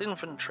Force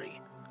infantry.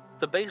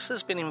 The base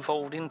has been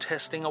involved in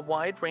testing a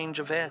wide range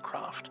of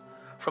aircraft,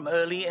 from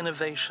early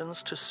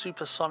innovations to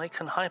supersonic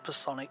and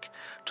hypersonic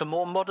to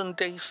more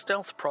modern-day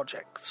stealth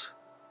projects.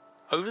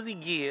 Over the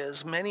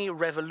years, many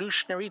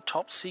revolutionary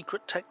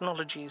top-secret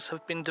technologies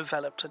have been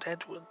developed at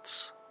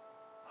Edwards.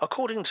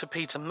 According to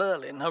Peter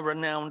Merlin, a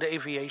renowned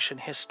aviation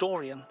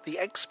historian, the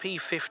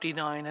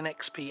XP-59 and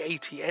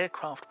XP-80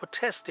 aircraft were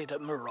tested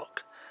at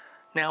Muroc,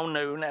 now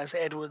known as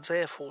Edwards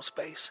Air Force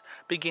Base,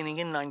 beginning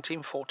in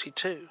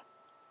 1942.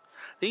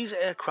 These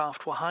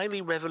aircraft were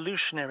highly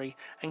revolutionary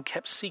and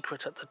kept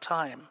secret at the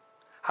time.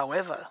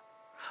 However,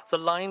 the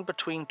line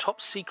between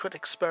top-secret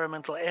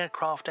experimental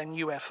aircraft and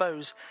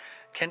UFOs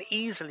can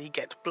easily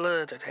get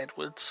blurred at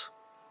Edwards.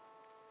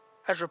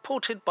 As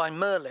reported by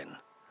Merlin,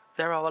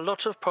 there are a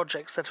lot of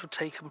projects that have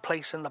taken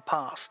place in the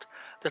past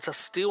that are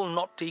still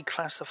not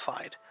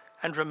declassified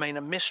and remain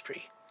a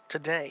mystery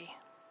today.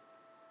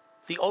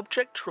 The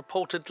object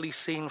reportedly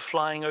seen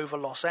flying over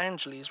Los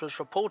Angeles was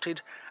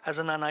reported as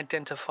an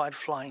unidentified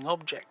flying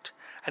object,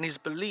 and is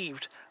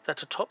believed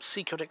that a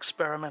top-secret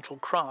experimental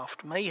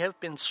craft may have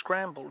been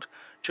scrambled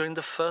during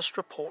the first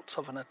reports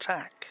of an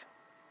attack.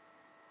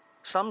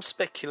 Some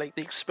speculate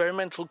the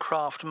experimental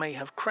craft may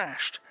have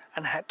crashed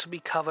and had to be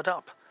covered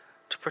up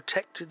to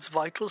protect its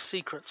vital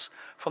secrets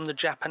from the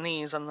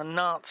Japanese and the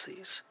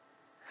Nazis.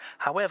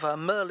 However,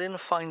 Merlin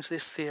finds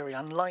this theory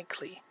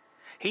unlikely.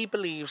 He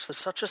believes that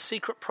such a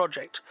secret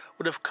project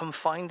would have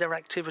confined their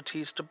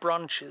activities to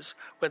branches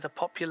where the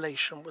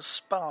population was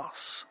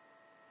sparse.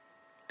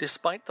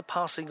 Despite the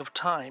passing of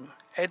time,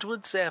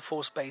 Edwards Air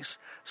Force Base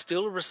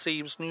still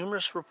receives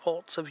numerous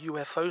reports of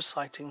UFO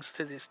sightings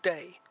to this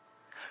day.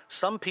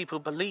 Some people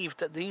believe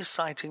that these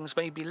sightings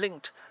may be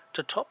linked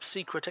to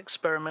top-secret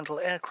experimental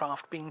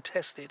aircraft being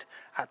tested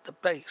at the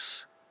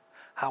base.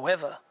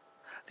 However,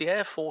 the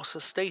Air Force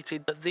has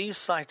stated that these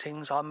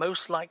sightings are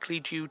most likely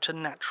due to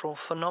natural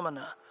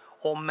phenomena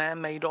or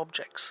man-made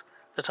objects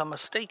that are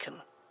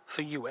mistaken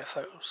for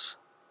UFOs.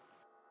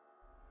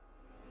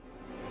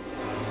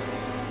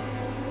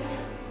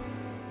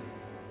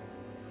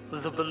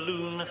 The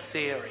balloon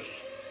theory.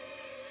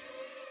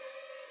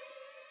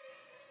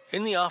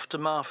 In the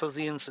aftermath of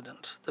the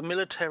incident, the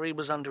military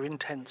was under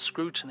intense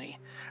scrutiny,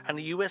 and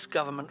the US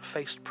government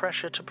faced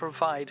pressure to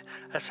provide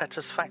a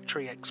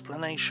satisfactory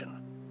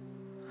explanation.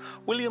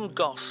 William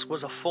Goss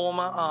was a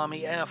former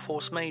Army Air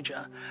Force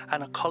major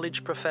and a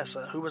college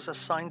professor who was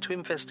assigned to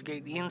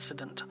investigate the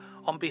incident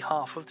on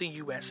behalf of the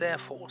US Air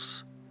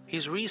Force.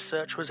 His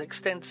research was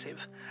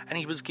extensive, and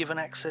he was given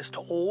access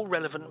to all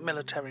relevant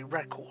military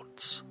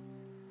records.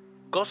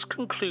 Goss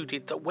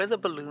concluded that weather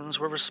balloons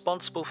were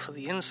responsible for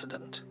the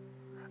incident.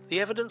 The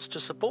evidence to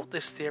support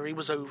this theory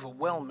was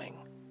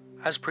overwhelming.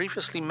 As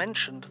previously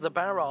mentioned, the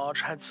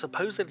barrage had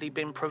supposedly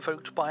been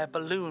provoked by a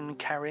balloon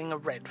carrying a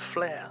red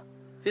flare.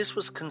 This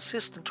was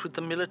consistent with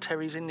the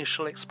military's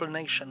initial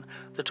explanation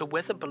that a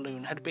weather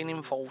balloon had been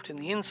involved in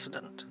the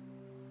incident.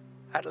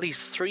 At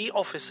least 3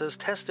 officers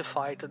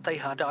testified that they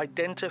had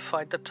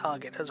identified the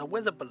target as a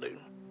weather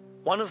balloon.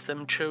 One of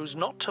them chose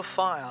not to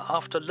fire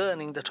after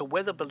learning that a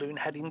weather balloon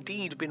had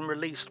indeed been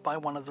released by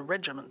one of the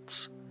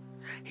regiments.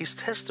 His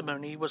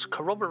testimony was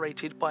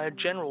corroborated by a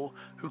general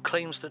who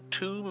claims that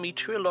 2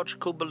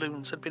 meteorological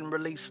balloons had been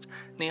released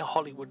near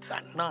Hollywood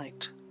that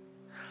night.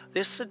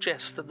 This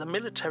suggests that the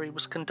military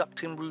was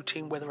conducting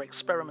routine weather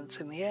experiments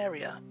in the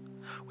area,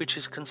 which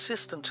is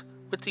consistent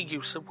with the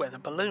use of weather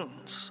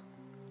balloons.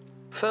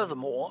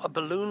 Furthermore, a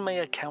balloon may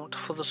account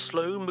for the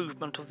slow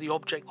movement of the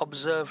object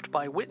observed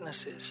by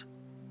witnesses.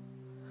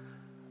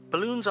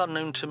 Balloons are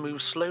known to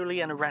move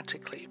slowly and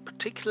erratically,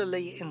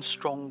 particularly in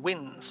strong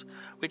winds,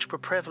 which were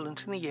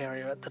prevalent in the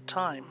area at the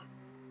time.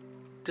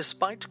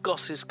 Despite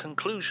Goss's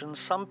conclusions,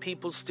 some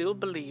people still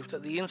believe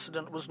that the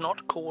incident was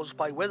not caused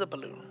by weather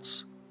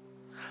balloons.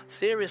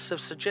 Theorists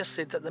have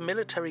suggested that the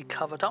military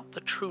covered up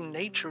the true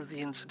nature of the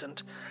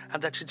incident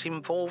and that it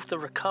involved the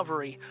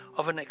recovery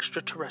of an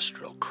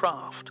extraterrestrial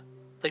craft.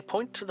 They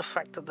point to the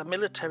fact that the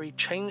military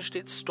changed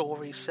its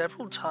story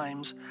several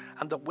times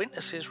and that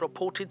witnesses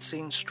reported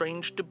seeing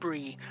strange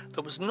debris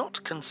that was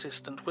not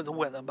consistent with a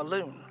weather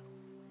balloon.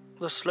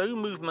 The slow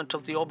movement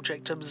of the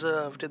object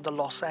observed in the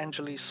Los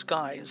Angeles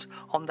skies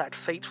on that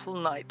fateful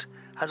night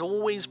has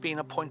always been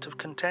a point of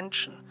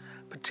contention,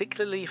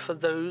 particularly for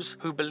those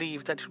who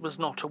believe that it was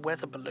not a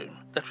weather balloon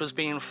that was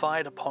being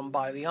fired upon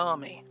by the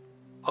Army.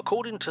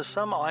 According to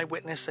some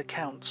eyewitness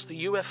accounts,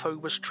 the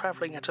UFO was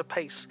traveling at a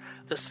pace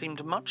that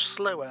seemed much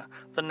slower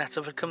than that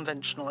of a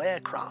conventional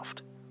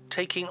aircraft,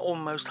 taking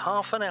almost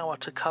half an hour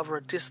to cover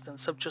a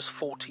distance of just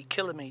 40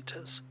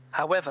 kilometers.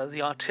 However,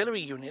 the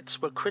artillery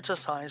units were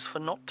criticized for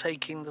not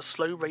taking the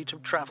slow rate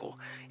of travel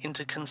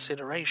into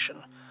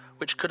consideration,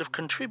 which could have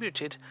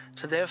contributed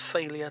to their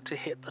failure to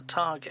hit the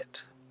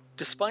target.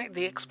 Despite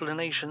the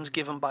explanations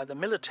given by the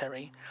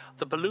military,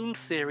 the balloon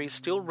theory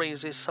still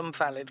raises some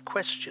valid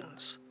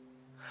questions.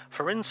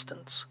 For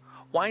instance,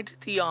 why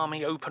did the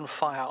Army open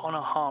fire on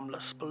a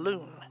harmless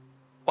balloon?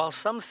 While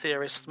some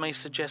theorists may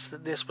suggest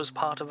that this was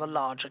part of a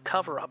larger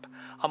cover-up,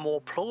 a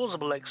more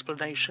plausible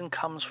explanation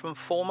comes from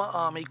former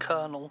Army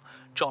Colonel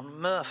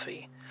John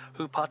Murphy,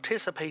 who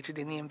participated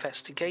in the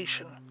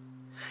investigation.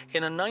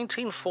 In a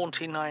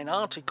 1949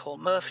 article,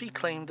 Murphy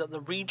claimed that the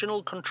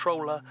regional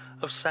controller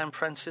of San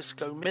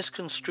Francisco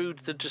misconstrued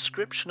the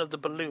description of the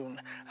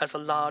balloon as a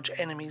large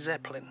enemy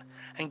Zeppelin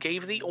and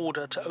gave the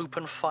order to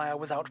open fire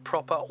without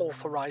proper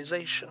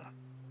authorization.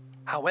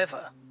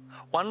 However,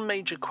 one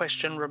major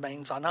question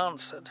remains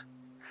unanswered.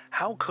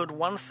 How could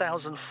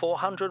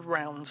 1,400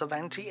 rounds of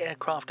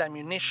anti-aircraft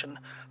ammunition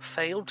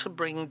fail to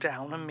bring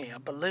down a mere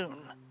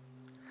balloon?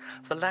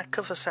 The lack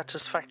of a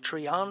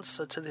satisfactory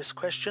answer to this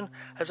question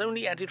has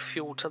only added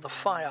fuel to the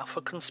fire for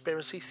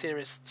conspiracy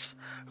theorists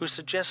who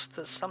suggest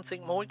that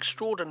something more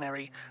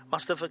extraordinary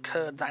must have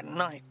occurred that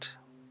night.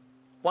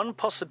 One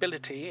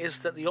possibility is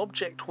that the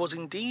object was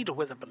indeed a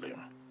weather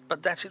balloon,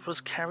 but that it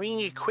was carrying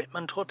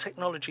equipment or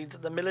technology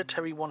that the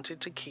military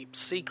wanted to keep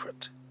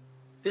secret.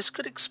 This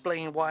could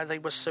explain why they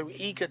were so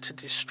eager to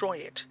destroy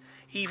it,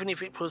 even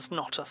if it was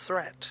not a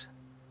threat.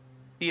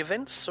 The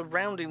events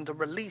surrounding the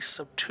release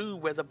of 2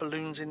 weather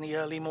balloons in the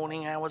early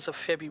morning hours of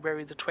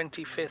February the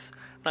 25th,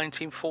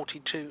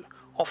 1942,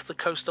 off the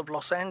coast of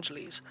Los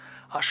Angeles,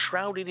 are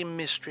shrouded in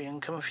mystery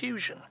and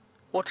confusion.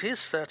 What is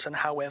certain,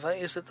 however,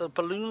 is that the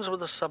balloons were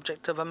the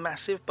subject of a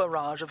massive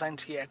barrage of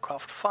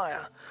anti-aircraft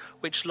fire,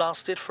 which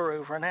lasted for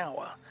over an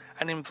hour,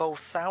 and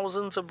involved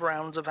thousands of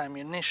rounds of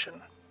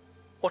ammunition.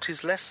 What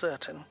is less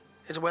certain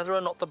is whether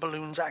or not the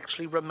balloons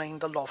actually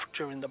remained aloft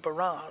during the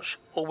barrage,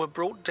 or were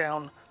brought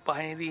down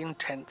by the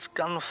intense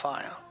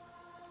gunfire.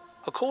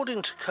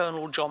 According to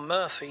Colonel John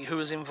Murphy, who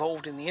was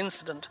involved in the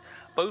incident,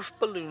 both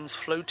balloons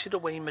floated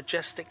away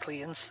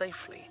majestically and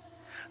safely.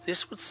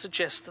 This would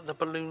suggest that the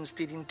balloons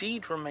did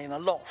indeed remain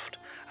aloft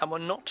and were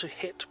not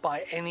hit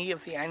by any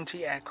of the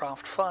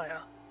anti-aircraft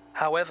fire.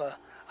 However,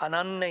 an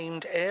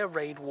unnamed air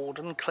raid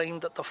warden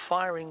claimed that the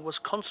firing was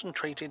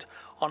concentrated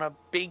on a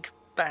big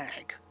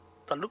bag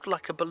that looked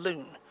like a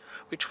balloon,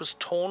 which was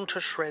torn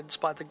to shreds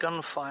by the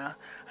gunfire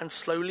and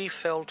slowly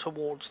fell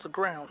towards the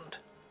ground.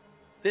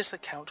 This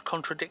account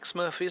contradicts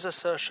Murphy's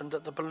assertion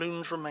that the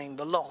balloons remained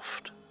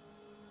aloft.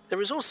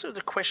 There is also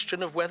the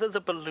question of whether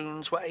the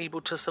balloons were able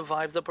to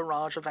survive the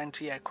barrage of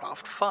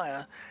anti-aircraft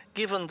fire,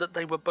 given that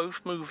they were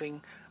both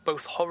moving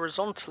both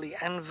horizontally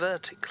and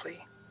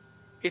vertically.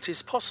 It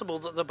is possible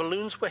that the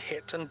balloons were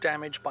hit and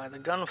damaged by the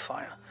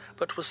gunfire,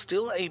 but were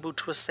still able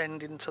to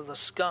ascend into the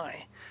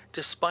sky,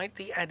 despite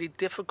the added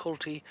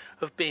difficulty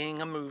of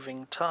being a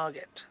moving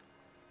target.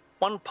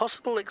 One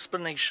possible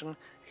explanation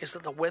is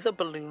that the weather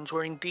balloons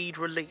were indeed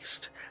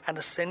released and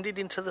ascended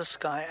into the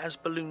sky as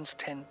balloons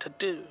tend to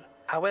do.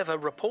 However,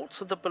 reports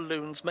of the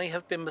balloons may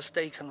have been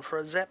mistaken for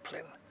a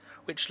Zeppelin,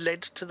 which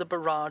led to the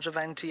barrage of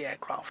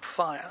anti-aircraft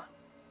fire.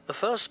 The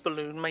first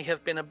balloon may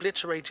have been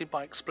obliterated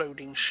by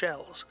exploding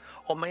shells,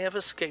 or may have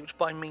escaped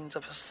by means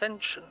of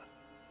ascension.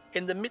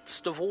 In the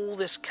midst of all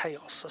this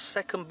chaos, a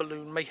second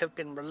balloon may have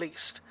been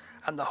released,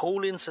 and the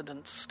whole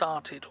incident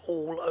started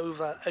all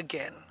over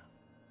again.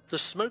 The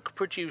smoke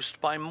produced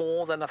by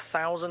more than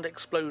 1,000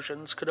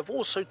 explosions could have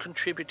also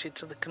contributed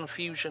to the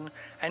confusion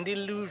and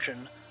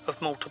illusion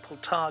of multiple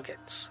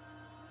targets.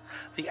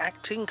 The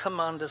acting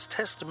commander's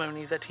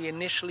testimony that he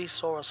initially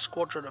saw a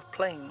squadron of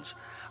planes,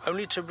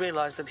 only to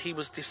realize that he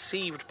was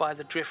deceived by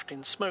the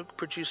drifting smoke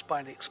produced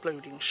by the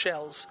exploding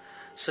shells,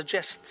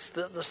 suggests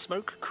that the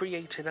smoke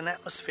created an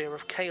atmosphere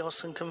of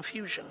chaos and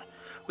confusion,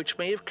 which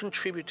may have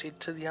contributed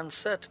to the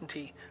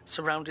uncertainty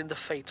surrounding the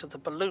fate of the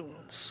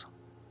balloons.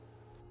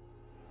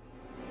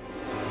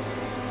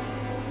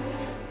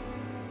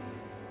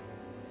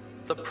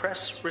 The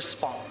press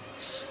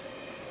responds.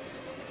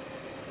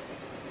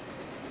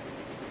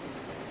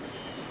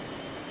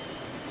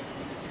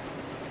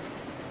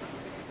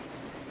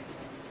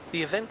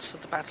 The events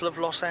of the Battle of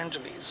Los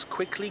Angeles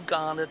quickly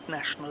garnered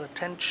national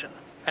attention,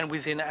 and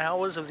within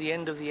hours of the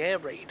end of the air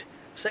raid,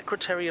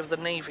 Secretary of the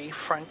Navy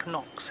Frank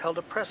Knox held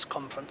a press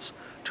conference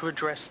to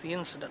address the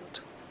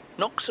incident.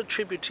 Knox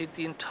attributed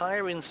the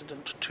entire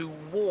incident to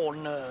war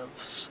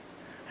nerves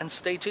and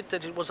stated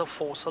that it was a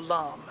false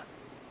alarm.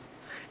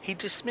 He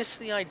dismissed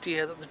the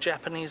idea that the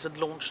Japanese had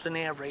launched an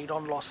air raid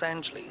on Los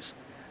Angeles,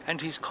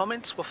 and his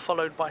comments were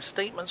followed by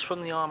statements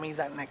from the Army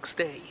that next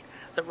day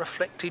that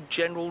reflected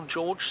General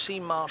George C.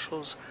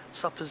 Marshall's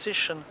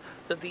supposition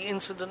that the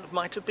incident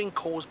might have been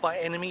caused by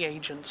enemy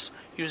agents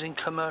using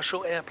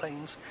commercial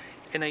airplanes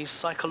in a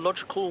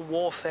psychological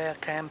warfare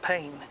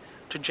campaign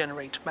to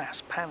generate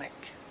mass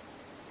panic.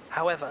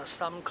 However,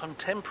 some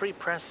contemporary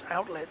press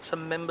outlets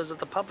and members of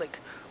the public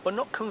were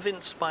not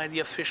convinced by the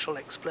official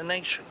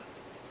explanation.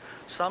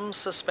 Some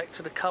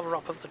suspected a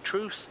cover-up of the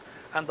truth,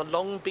 and the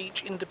Long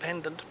Beach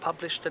Independent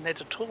published an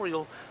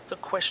editorial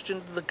that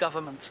questioned the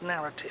government's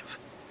narrative,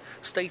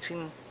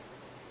 stating,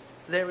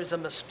 "There is a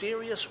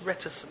mysterious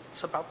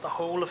reticence about the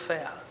whole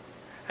affair,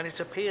 and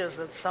it appears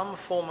that some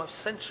form of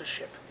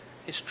censorship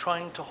is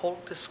trying to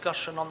halt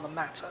discussion on the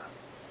matter."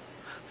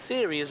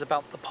 Theories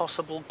about the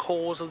possible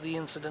cause of the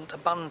incident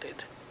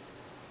abunded.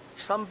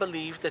 Some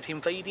believed that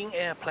invading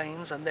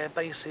airplanes and their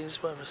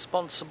bases were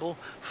responsible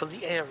for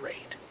the air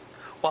raid,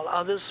 while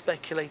others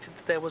speculated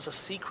that there was a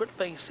secret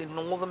base in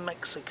northern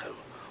Mexico,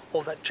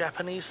 or that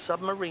Japanese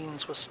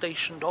submarines were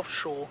stationed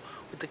offshore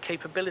with the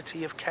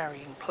capability of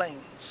carrying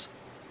planes.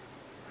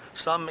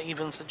 Some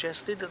even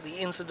suggested that the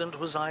incident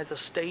was either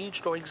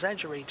staged or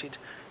exaggerated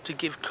to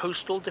give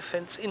coastal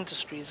defense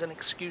industries an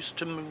excuse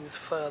to move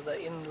further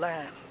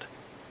inland.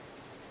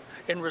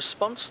 In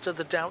response to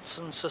the doubts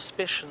and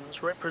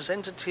suspicions,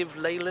 Representative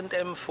Leyland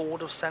M.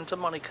 Ford of Santa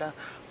Monica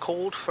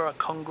called for a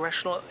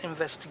congressional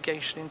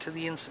investigation into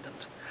the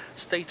incident,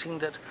 stating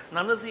that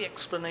none of the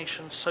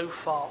explanations so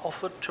far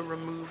offered to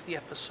remove the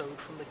episode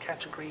from the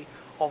category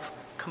of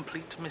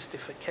complete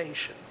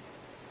mystification.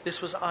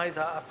 This was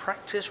either a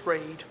practice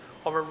raid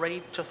or a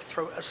raid to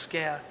throw a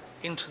scare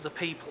into the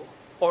people,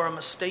 or a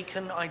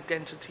mistaken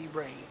identity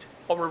raid,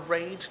 or a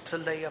raid to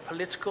lay a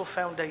political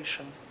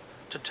foundation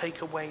to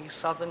take away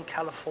Southern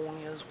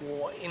California's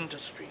war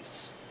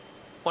industries.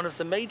 One of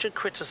the major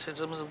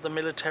criticisms of the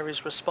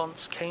military's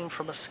response came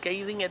from a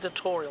scathing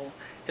editorial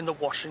in the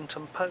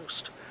Washington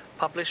Post,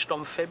 published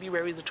on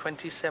February the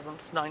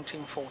 27th,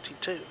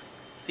 1942.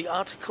 The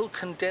article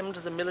condemned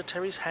the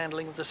military's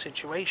handling of the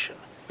situation,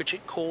 which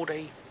it called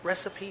a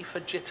recipe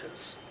for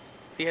jitters.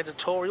 The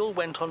editorial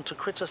went on to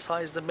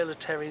criticize the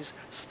military's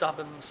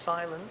stubborn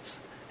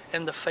silence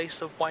in the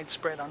face of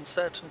widespread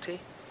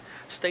uncertainty,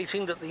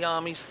 stating that the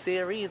Army's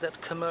theory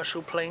that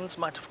commercial planes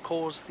might have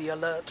caused the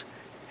alert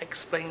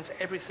explains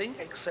everything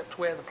except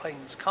where the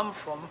planes come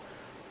from,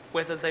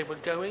 whether they were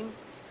going,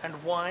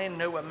 and why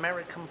no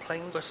American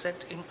planes were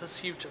sent in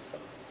pursuit of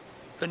them.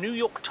 The New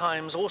York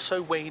Times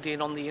also weighed in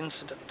on the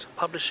incident,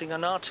 publishing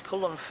an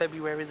article on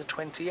February the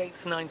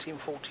 28th,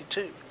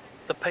 1942.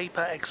 The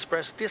paper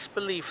expressed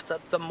disbelief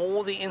that the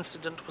more the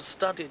incident was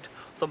studied,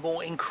 the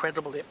more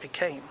incredible it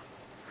became.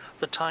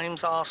 The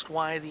Times asked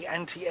why the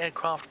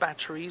anti-aircraft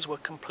batteries were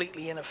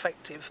completely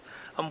ineffective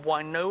and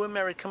why no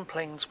American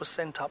planes were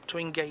sent up to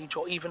engage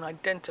or even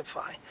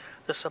identify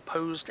the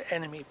supposed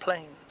enemy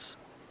planes.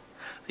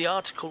 The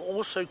article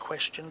also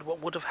questioned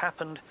what would have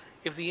happened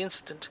if the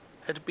incident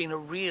had been a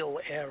real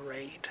air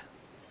raid.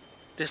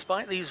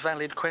 Despite these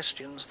valid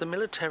questions, the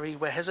military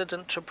were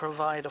hesitant to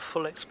provide a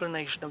full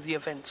explanation of the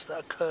events that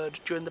occurred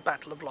during the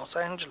Battle of Los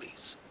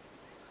Angeles.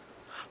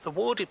 The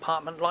War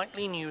Department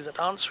likely knew that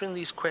answering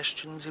these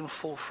questions in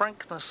full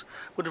frankness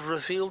would have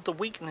revealed the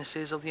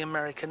weaknesses of the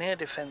American air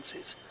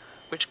defenses,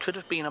 which could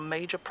have been a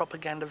major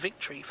propaganda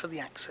victory for the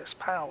Axis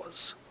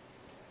powers.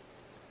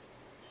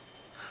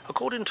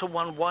 According to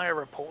one wire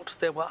report,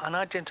 there were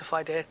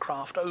unidentified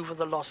aircraft over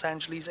the Los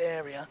Angeles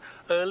area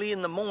early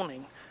in the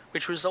morning,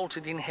 which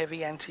resulted in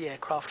heavy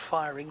anti-aircraft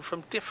firing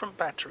from different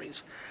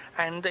batteries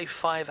and a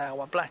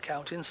 5-hour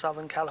blackout in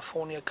Southern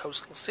California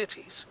coastal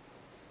cities.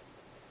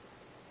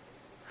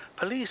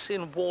 Police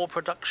in war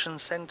production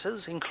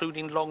centers,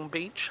 including Long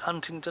Beach,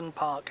 Huntington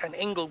Park, and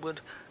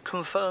Inglewood,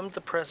 confirmed the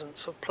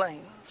presence of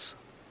planes.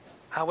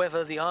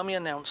 However, the Army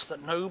announced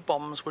that no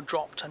bombs were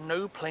dropped and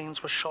no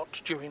planes were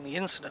shot during the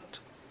incident.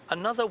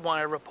 Another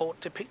wire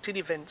report depicted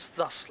events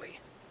thusly.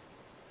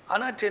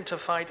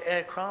 Unidentified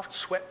aircraft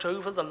swept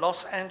over the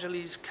Los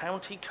Angeles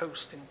County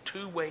coast in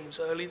 2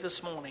 waves early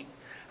this morning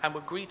and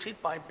were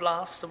greeted by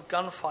blasts of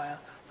gunfire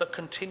that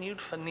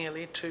continued for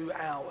nearly 2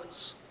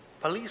 hours.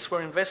 Police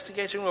were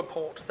investigating a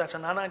report that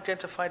an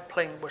unidentified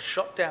plane was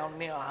shot down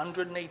near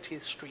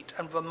 180th Street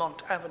and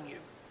Vermont Avenue,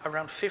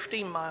 around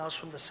 15 miles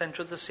from the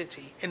center of the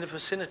city, in the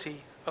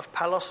vicinity of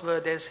Palos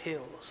Verdes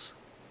Hills.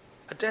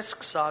 A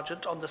desk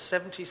sergeant on the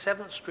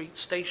 77th Street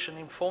station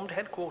informed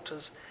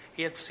headquarters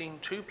he had seen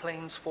 2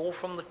 planes fall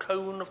from the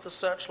cone of the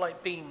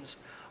searchlight beams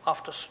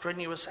after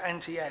strenuous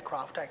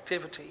anti-aircraft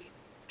activity.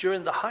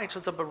 During the height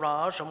of the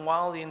barrage and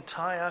while the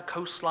entire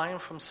coastline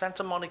from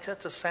Santa Monica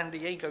to San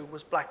Diego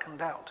was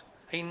blackened out,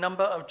 a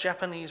number of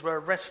Japanese were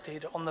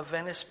arrested on the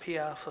Venice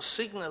Pier for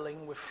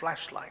signaling with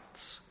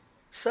flashlights.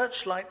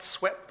 Searchlights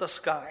swept the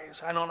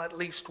skies and on at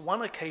least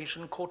one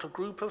occasion caught a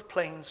group of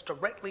planes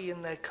directly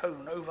in their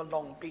cone over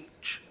Long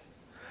Beach.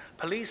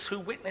 Police who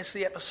witnessed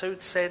the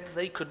episode said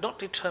they could not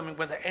determine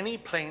whether any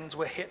planes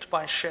were hit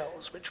by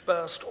shells which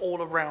burst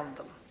all around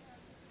them.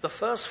 The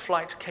first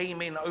flight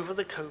came in over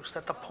the coast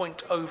at the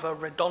point over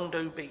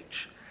Redondo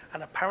Beach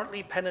and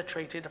apparently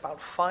penetrated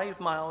about 5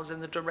 miles in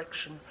the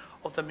direction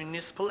of the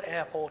municipal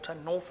airport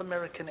and North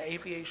American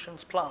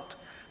Aviation's plant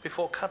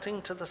before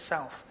cutting to the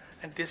south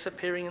and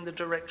disappearing in the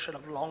direction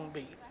of Long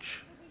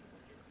Beach.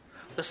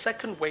 The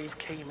second wave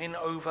came in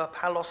over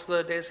Palos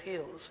Verdes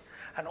Hills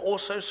and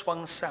also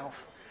swung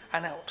south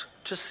and out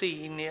to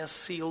sea near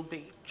Seal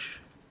Beach.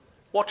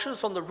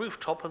 Watchers on the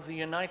rooftop of the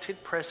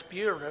United Press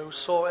Bureau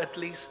saw at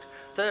least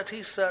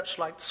 30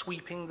 searchlights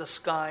sweeping the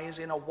skies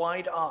in a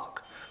wide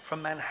arc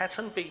from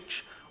Manhattan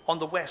Beach on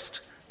the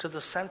west to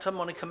the Santa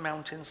Monica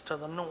Mountains to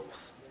the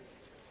north.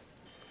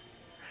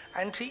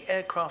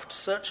 Anti-aircraft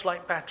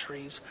searchlight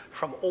batteries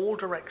from all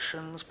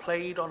directions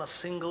played on a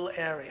single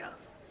area.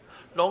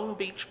 Long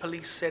Beach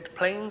police said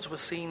planes were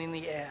seen in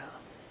the air.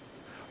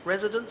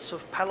 Residents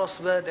of Palos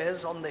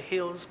Verdes on the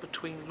hills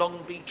between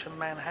Long Beach and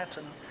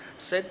Manhattan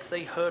said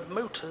they heard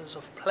motors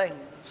of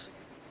planes,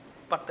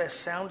 but their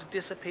sound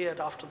disappeared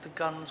after the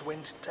guns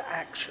went into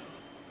action.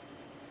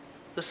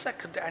 The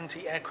second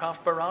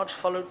anti-aircraft barrage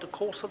followed the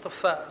course of the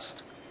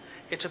first.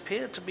 It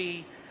appeared to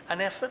be an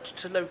effort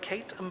to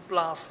locate and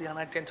blast the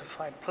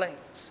unidentified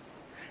planes.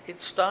 It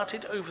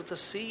started over the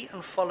sea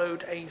and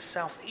followed a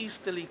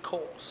southeasterly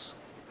course.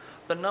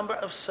 The number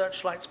of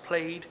searchlights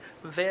played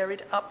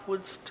varied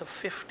upwards to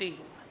 15.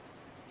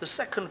 The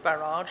second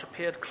barrage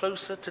appeared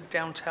closer to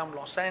downtown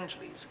Los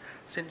Angeles,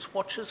 since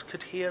watchers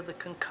could hear the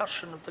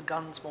concussion of the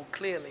guns more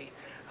clearly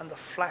and the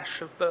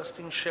flash of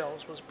bursting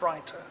shells was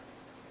brighter.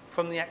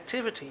 From the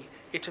activity,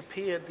 it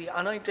appeared the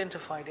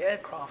unidentified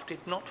aircraft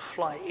did not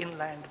fly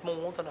inland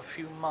more than a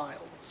few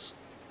miles.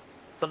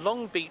 The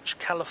Long Beach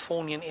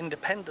Californian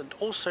Independent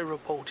also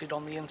reported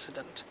on the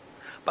incident,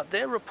 but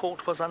their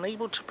report was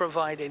unable to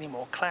provide any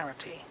more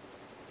clarity.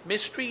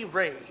 Mystery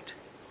raid.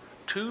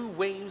 2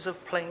 waves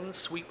of planes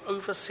sweep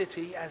over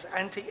city as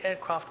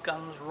anti-aircraft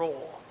guns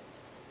roar.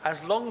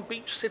 As Long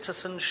Beach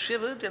citizens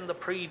shivered in the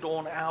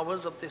pre-dawn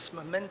hours of this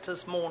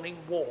momentous morning,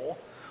 war,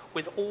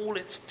 with all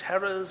its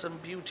terrors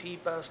and beauty,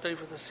 burst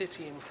over the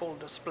city in full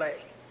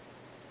display.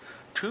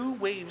 2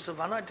 waves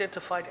of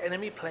unidentified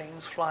enemy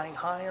planes flying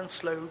high and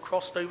slow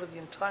crossed over the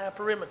entire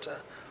perimeter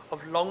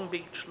of Long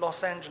Beach,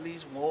 Los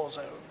Angeles war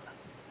zone.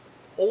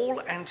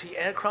 All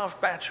anti-aircraft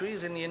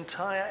batteries in the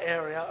entire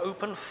area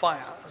opened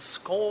fire as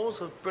scores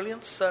of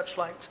brilliant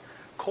searchlights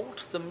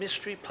caught the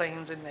mystery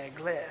planes in their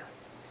glare.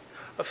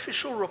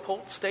 Official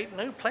reports state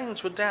no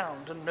planes were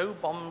downed and no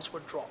bombs were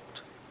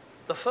dropped.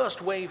 The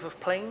first wave of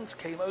planes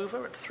came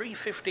over at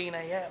 3:15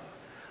 a.m.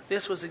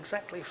 This was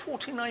exactly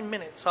 49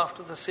 minutes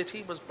after the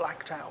city was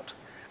blacked out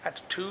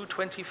at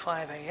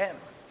 2:25 a.m.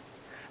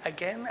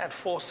 Again at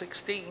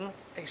 4:16,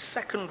 a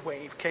second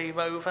wave came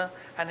over,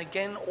 and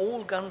again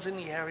all guns in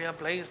the area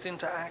blazed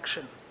into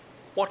action.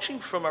 Watching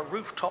from a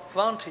rooftop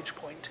vantage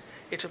point,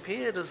 it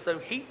appeared as though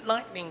heat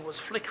lightning was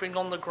flickering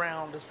on the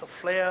ground as the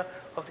flare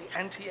of the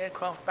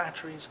anti-aircraft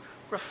batteries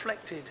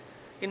reflected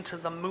into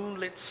the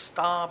moonlit,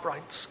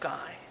 star-bright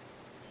sky.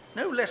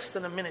 No less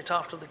than a minute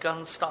after the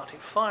guns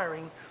started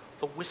firing,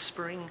 The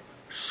whispering,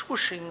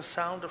 swooshing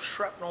sound of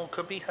shrapnel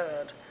could be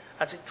heard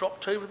as it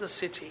dropped over the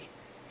city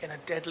in a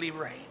deadly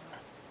rain.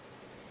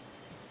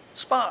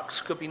 Sparks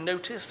could be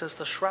noticed as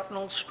the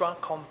shrapnel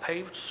struck on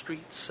paved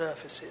street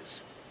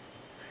surfaces.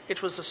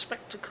 It was a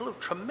spectacle of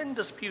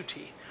tremendous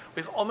beauty,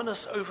 with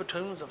ominous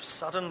overtones of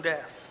sudden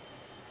death.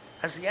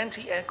 As the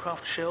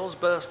anti-aircraft shells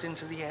burst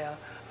into the air,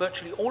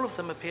 virtually all of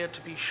them appeared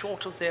to be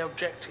short of their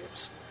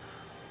objectives.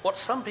 What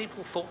some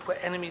people thought were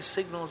enemy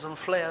signals and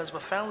flares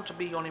were found to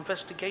be, on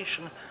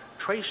investigation,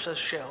 tracer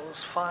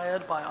shells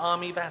fired by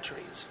army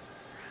batteries.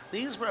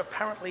 These were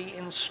apparently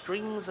in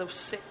strings of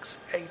 6,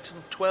 8,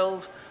 and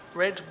 12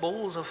 red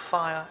balls of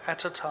fire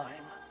at a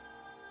time.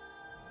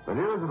 The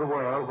news of the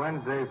world,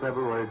 Wednesday,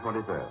 February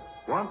 25th.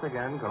 Once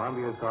again,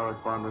 Columbia's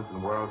correspondents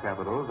in world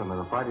capitals and in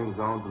the fighting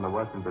zones in the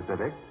Western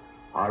Pacific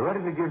are ready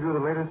to give you the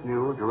latest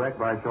news direct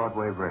by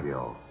shortwave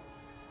radio.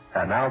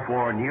 And now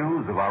for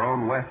news of our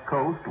own West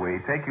Coast, we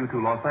take you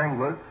to Los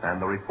Angeles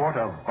and the report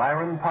of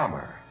Byron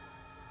Palmer.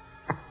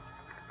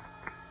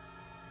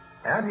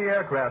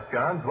 Anti-aircraft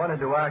guns went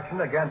into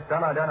action against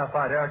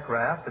unidentified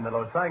aircraft in the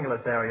Los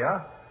Angeles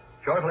area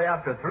shortly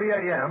after 3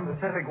 a.m.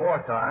 Pacific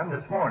wartime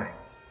this morning.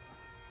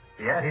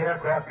 The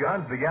anti-aircraft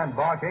guns began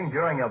barking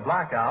during a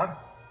blackout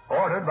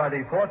ordered by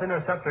the 4th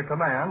Interceptor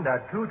Command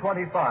at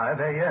 2:25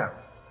 a.m.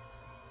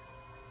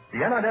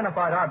 The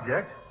unidentified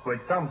object, which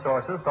some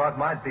sources thought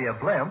might be a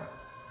blimp,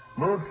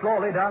 moved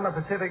slowly down the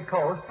Pacific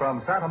coast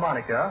from Santa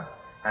Monica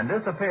and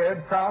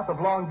disappeared south of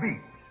Long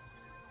Beach.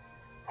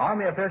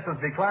 Army officials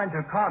declined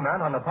to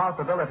comment on the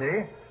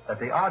possibility that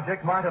the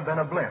object might have been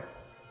a blimp.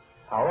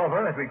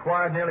 However, it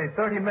required nearly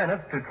 30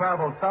 minutes to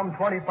travel some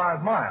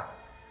 25 miles,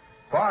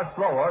 far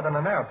slower than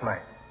an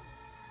airplane.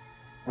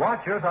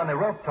 Watchers on the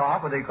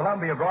rooftop of the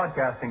Columbia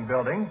Broadcasting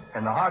Building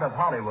in the heart of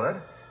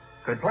Hollywood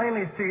could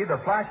plainly see the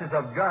flashes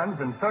of guns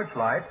and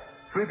searchlights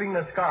sweeping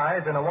the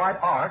skies in a wide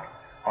arc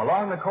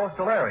along the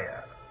coastal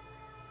area.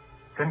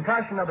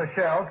 Concussion of the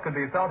shells could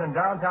be felt in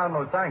downtown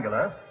Los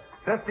Angeles,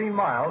 15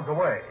 miles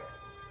away.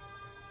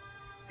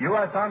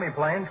 U.S. Army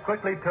planes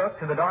quickly took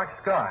to the dark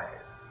skies,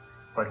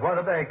 but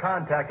whether they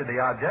contacted the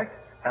object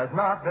has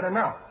not been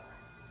announced.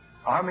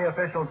 Army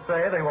officials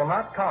say they will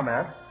not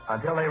comment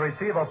until they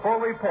receive a full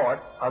report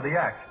of the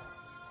action.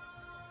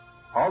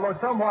 Although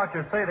some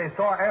watchers say they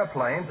saw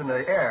airplanes in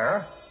the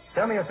air,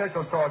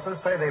 semi-official sources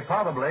say they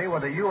probably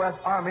were the U.S.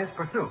 Army's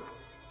pursuit.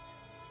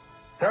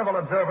 Several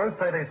observers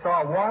say they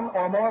saw one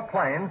or more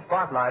planes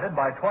spotlighted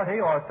by 20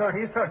 or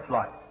 30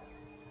 searchlights.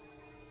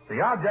 The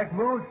object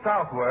moved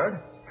southward,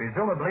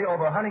 presumably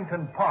over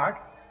Huntington Park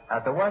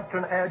at the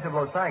western edge of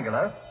Los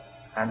Angeles,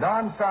 and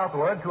on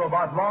southward to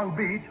about Long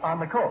Beach on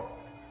the coast.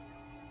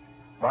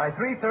 By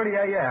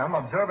 3:30 a.m.,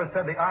 observers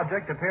said the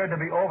object appeared to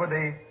be over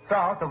the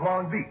south of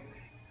Long Beach.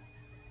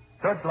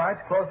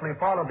 Searchlights closely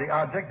followed the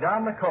object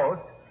down the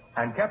coast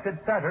and kept it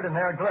centered in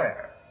their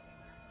glare.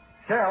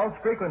 Shells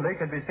frequently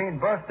could be seen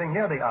bursting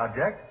near the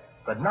object,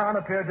 but none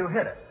appeared to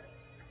hit it.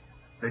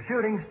 The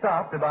shooting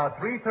stopped about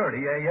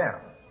 3:30 a.m.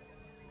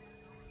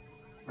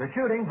 The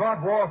shooting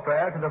brought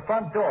warfare to the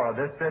front door of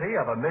this city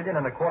of 1.25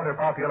 million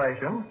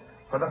population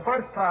for the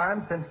first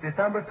time since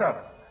December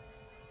 7th.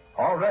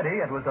 Already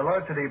it was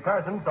alert to the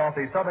presence off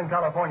the Southern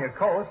California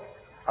coast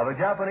of a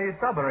Japanese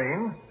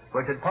submarine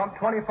which had pumped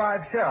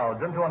 25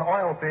 shells into an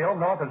oil field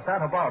north of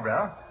Santa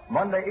Barbara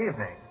Monday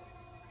evening.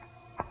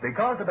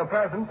 Because of the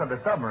presence of the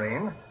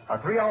submarine, a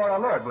 3-hour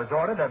alert was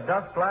ordered at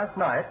dusk last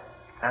night,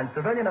 and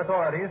civilian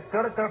authorities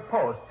stood at their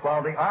posts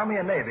while the Army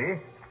and Navy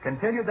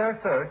continued their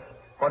search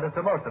for the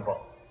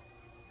submersible.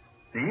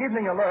 The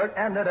evening alert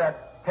ended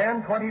at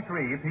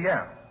 10:23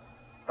 p.m.,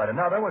 but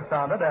another was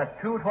sounded at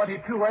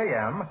 2:22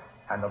 a.m.,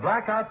 and the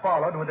blackout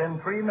followed within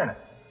 3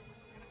 minutes.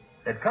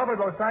 It covered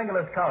Los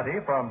Angeles County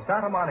from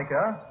Santa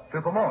Monica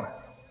to Pomona.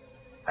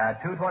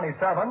 At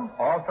 2:27,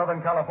 all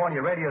Southern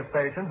California radio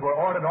stations were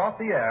ordered off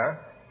the air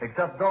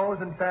except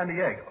those in San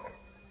Diego.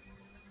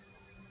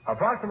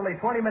 Approximately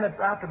 20 minutes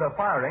after the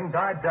firing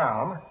died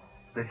down,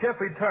 the ship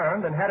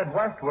returned and headed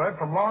westward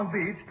from Long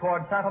Beach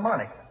toward Santa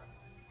Monica.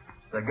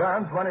 The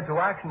guns went into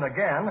action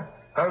again,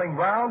 hurling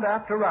round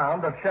after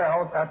round of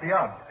shells at the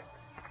object.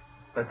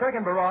 The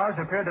second barrage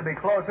appeared to be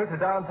closer to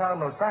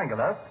downtown Los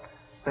Angeles,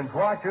 since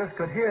watchers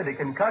could hear the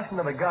concussion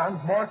of the guns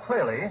more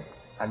clearly,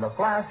 and the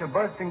flash of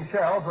bursting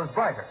shells was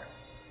brighter.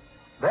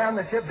 Then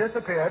the ship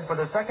disappeared for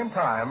the second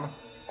time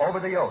over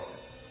the ocean.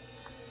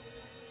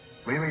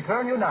 We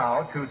return you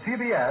now to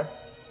CBS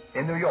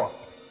in New York.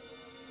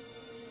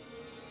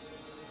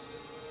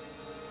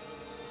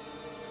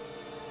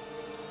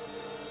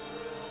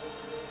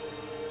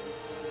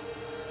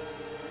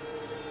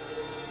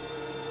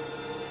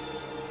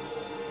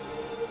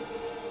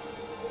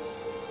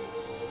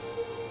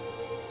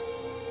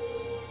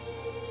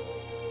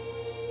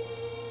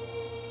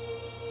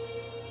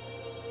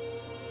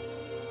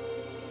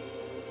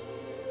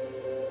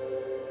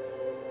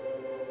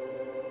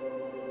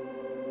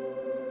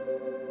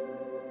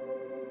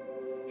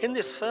 In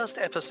this first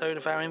episode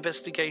of our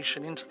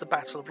investigation into the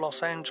Battle of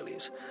Los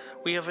Angeles,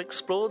 we have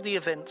explored the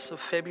events of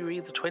February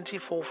the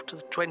 24th to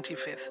the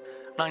 25th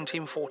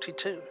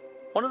 1942.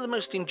 One of the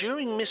most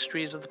enduring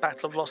mysteries of the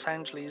Battle of Los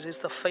Angeles is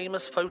the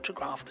famous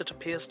photograph that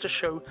appears to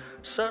show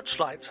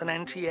searchlights and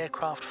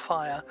anti-aircraft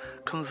fire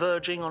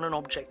converging on an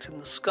object in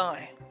the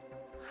sky.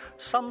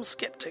 Some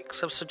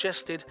skeptics have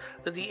suggested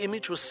that the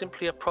image was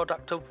simply a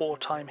product of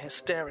wartime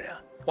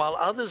hysteria, while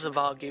others have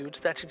argued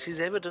that it is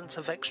evidence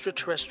of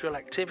extraterrestrial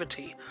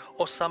activity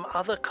or some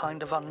other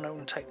kind of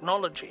unknown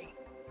technology.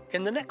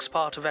 In the next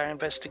part of our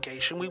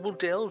investigation, we will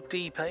delve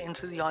deeper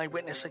into the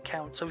eyewitness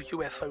accounts of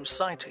UFO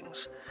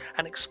sightings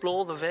and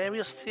explore the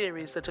various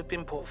theories that have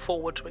been put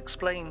forward to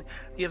explain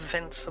the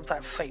events of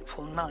that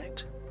fateful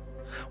night.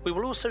 We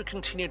will also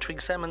continue to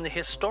examine the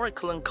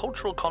historical and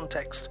cultural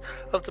context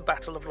of the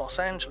Battle of Los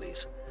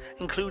Angeles,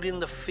 including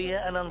the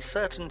fear and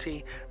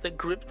uncertainty that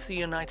gripped the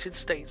United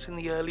States in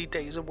the early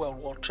days of World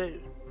War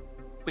II.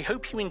 We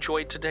hope you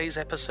enjoyed today's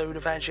episode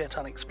of As Yet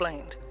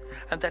Unexplained,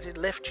 and that it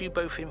left you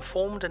both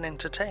informed and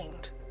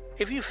entertained.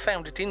 If you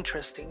found it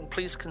interesting,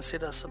 please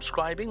consider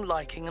subscribing,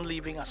 liking, and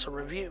leaving us a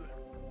review.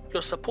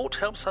 Your support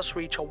helps us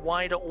reach a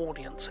wider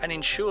audience and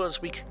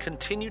ensures we can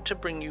continue to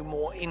bring you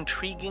more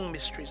intriguing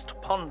mysteries to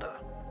ponder.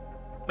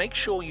 Make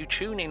sure you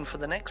tune in for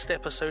the next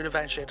episode of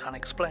As Yet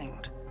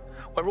Unexplained.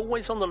 We're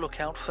always on the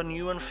lookout for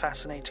new and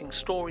fascinating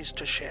stories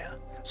to share,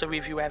 so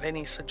if you have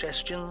any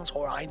suggestions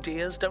or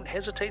ideas, don't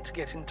hesitate to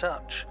get in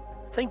touch.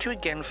 Thank you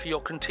again for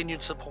your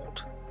continued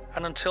support,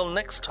 and until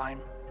next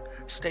time,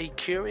 stay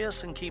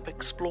curious and keep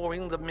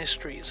exploring the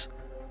mysteries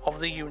of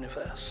the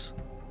universe.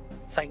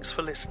 Thanks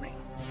for listening.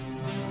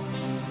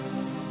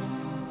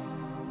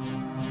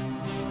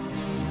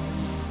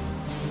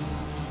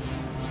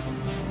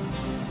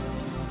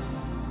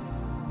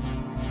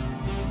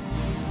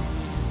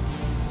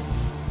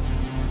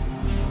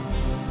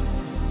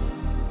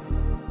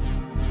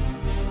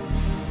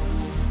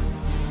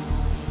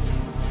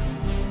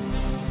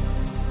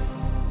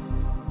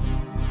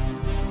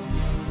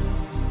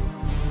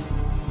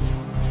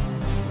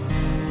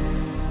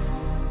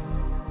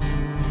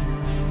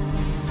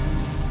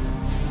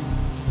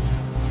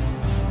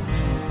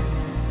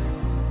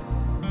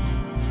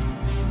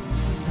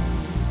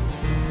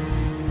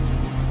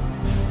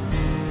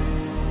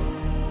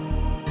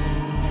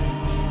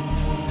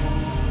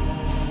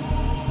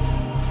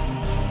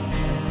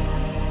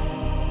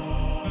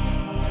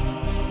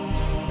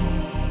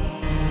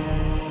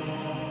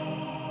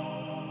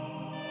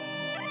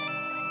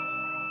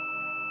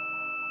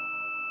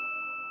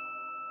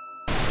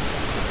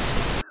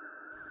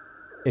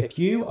 If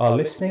you are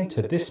listening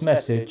to this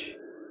message,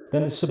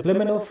 then the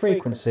subliminal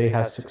frequency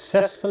has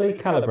successfully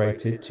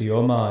calibrated to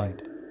your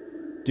mind.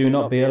 Do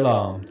not be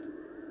alarmed.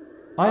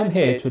 I am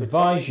here to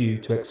advise you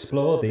to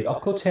explore the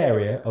occult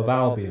area of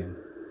Albion.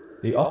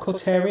 The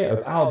occult area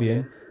of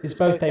Albion is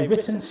both a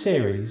written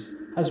series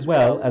as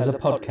well as a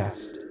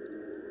podcast.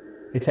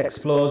 It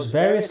explores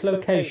various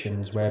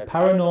locations where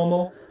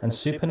paranormal and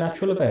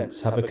supernatural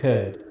events have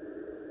occurred.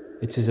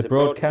 It is a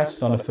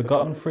broadcast on a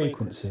forgotten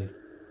frequency.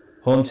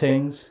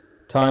 Hauntings,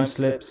 time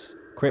slips,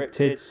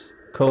 cryptids,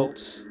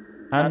 cults,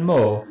 and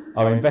more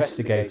are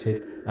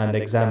investigated and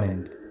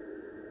examined.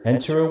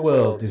 Enter a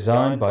world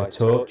designed by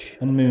torch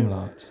and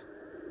moonlight.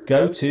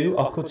 Go to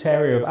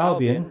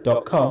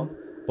occultareaofalbion.com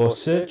or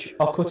search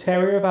Occult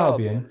Area of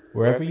Albion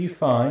wherever you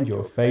find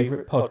your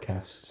favourite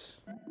podcasts.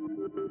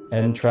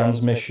 End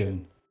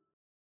transmission.